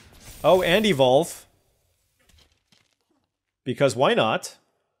 Oh, and evolve. Because why not?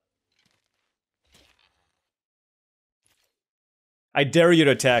 I dare you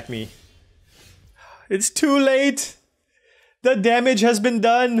to attack me. It's too late. The damage has been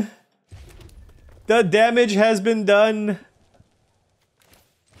done. The damage has been done.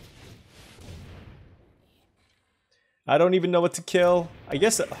 I don't even know what to kill. I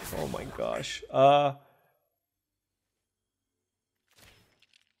guess... Oh my gosh.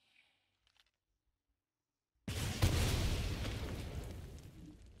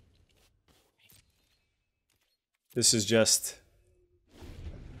 This is just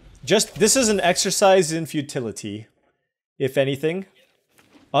this is an exercise in futility, if anything.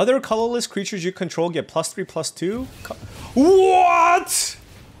 Other colorless creatures you control get +3/+2. What?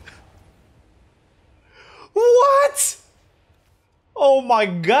 What? Oh my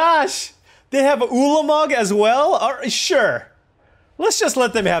gosh! They have Ulamog as well? Sure. Let's just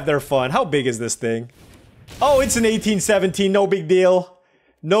let them have their fun. How big is this thing? Oh, it's an 1817. No big deal.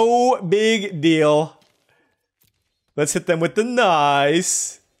 No big deal. Let's hit them with the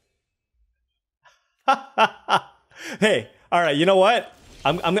nice. Hey, all right. You know what?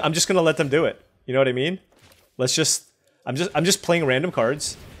 I'm just gonna let them do it. You know what I mean? Let's just. I'm just playing random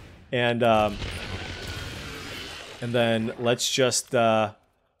cards, and then let's just.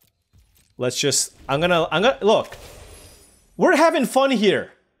 I'm gonna look. We're having fun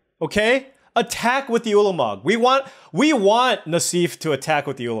here, okay? Attack with the Ulamog. We want Nassif to attack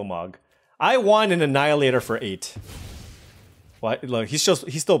with the Ulamog. I want an Annihilator for 8. What? Look, he's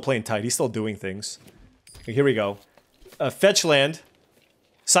still playing tight. He's still doing things. Okay, here we go. Fetch land.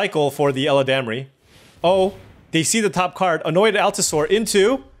 Cycle for the Eladamri. Oh, they see the top card. Annoyed Altasaur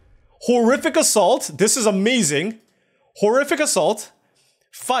into Horrific Assault. This is amazing. Horrific Assault.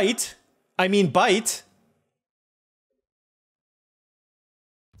 Fight. I mean bite.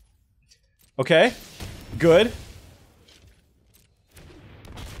 Okay. Good.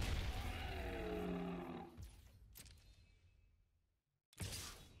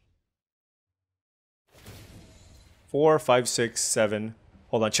 Four, 5, 6, 7.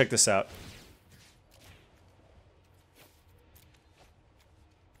 Hold on, check this out.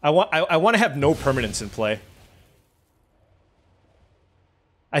 I want to have no permanence in play.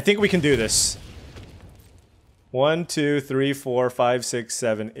 I think we can do this. 1, 2, 3, 4, 5, 6,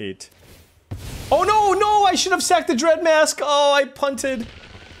 7, 8. Oh no, no! I should have sacked the Dread Mask! Oh, I punted.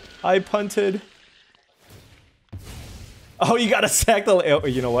 I punted. Oh, you gotta sack the... Oh,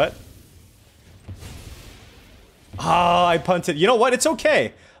 you know what? Ah, I punted. You know what? It's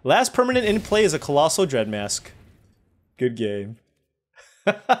okay. Last permanent in play is a Colossal Dread Mask. Good game.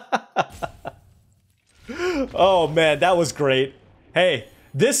 Oh man, that was great. Hey,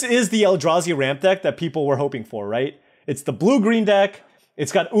 this is the Eldrazi ramp deck that people were hoping for, right? It's the blue-green deck.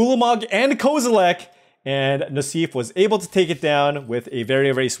 It's got Ulamog and Kozilek, and Nassif was able to take it down with a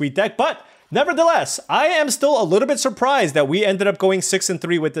very, very sweet deck, but Nevertheless, I am still a little bit surprised that we ended up going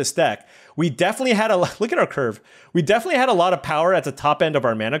 6-3 with this deck. We definitely had look at our curve. We definitely had a lot of power at the top end of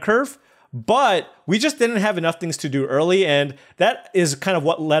our mana curve, but we just didn't have enough things to do early, and that is kind of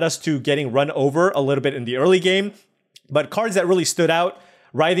what led us to getting run over a little bit in the early game. But cards that really stood out,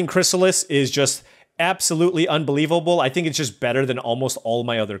 Writhing Chrysalis is just absolutely unbelievable. I think it's just better than almost all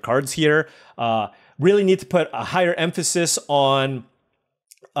my other cards here. Really need to put a higher emphasis on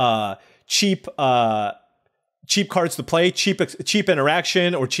cheap cards to play, cheap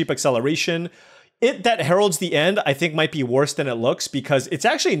interaction or cheap acceleration. That heralds the end, I think, might be worse than it looks because it's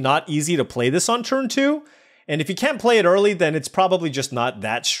actually not easy to play this on turn 2. And if you can't play it early, then it's probably just not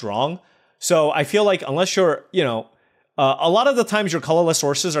that strong. So I feel like unless you're, a lot of the times your colorless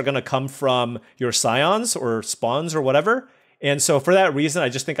sources are going to come from your scions or spawns or whatever. And so for that reason, I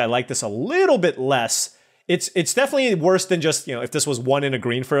just think I like this a little bit less. It's definitely worse than just, if this was 1 in a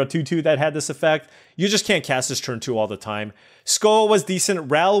green for a 2/2 that had this effect. You just can't cast this turn 2 all the time. Skull was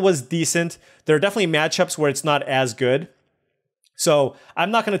decent. Ral was decent. There are definitely matchups where it's not as good. So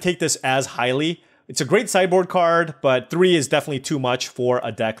I'm not going to take this as highly. It's a great sideboard card, but 3 is definitely too much for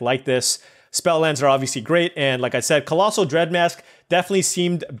a deck like this. Spell lands are obviously great. And like I said, Colossal Dreadmask definitely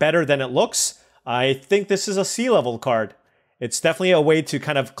seemed better than it looks. I think this is a C-level card. It's definitely a way to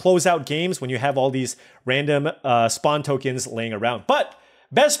kind of close out games when you have all these random spawn tokens laying around. But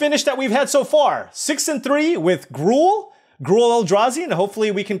best finish that we've had so far, 6-3 with Gruul Eldrazi, and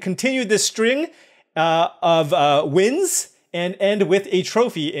hopefully we can continue this string of wins and end with a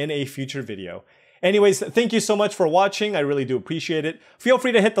trophy in a future video. Anyways, thank you so much for watching. I really do appreciate it. Feel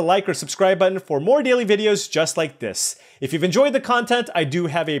free to hit the like or subscribe button for more daily videos just like this. If you've enjoyed the content, I do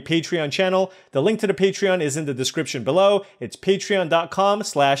have a Patreon channel. The link to the Patreon is in the description below. It's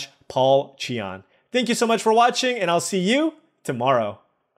patreon.com/paulcheon. Thank you so much for watching, and I'll see you tomorrow.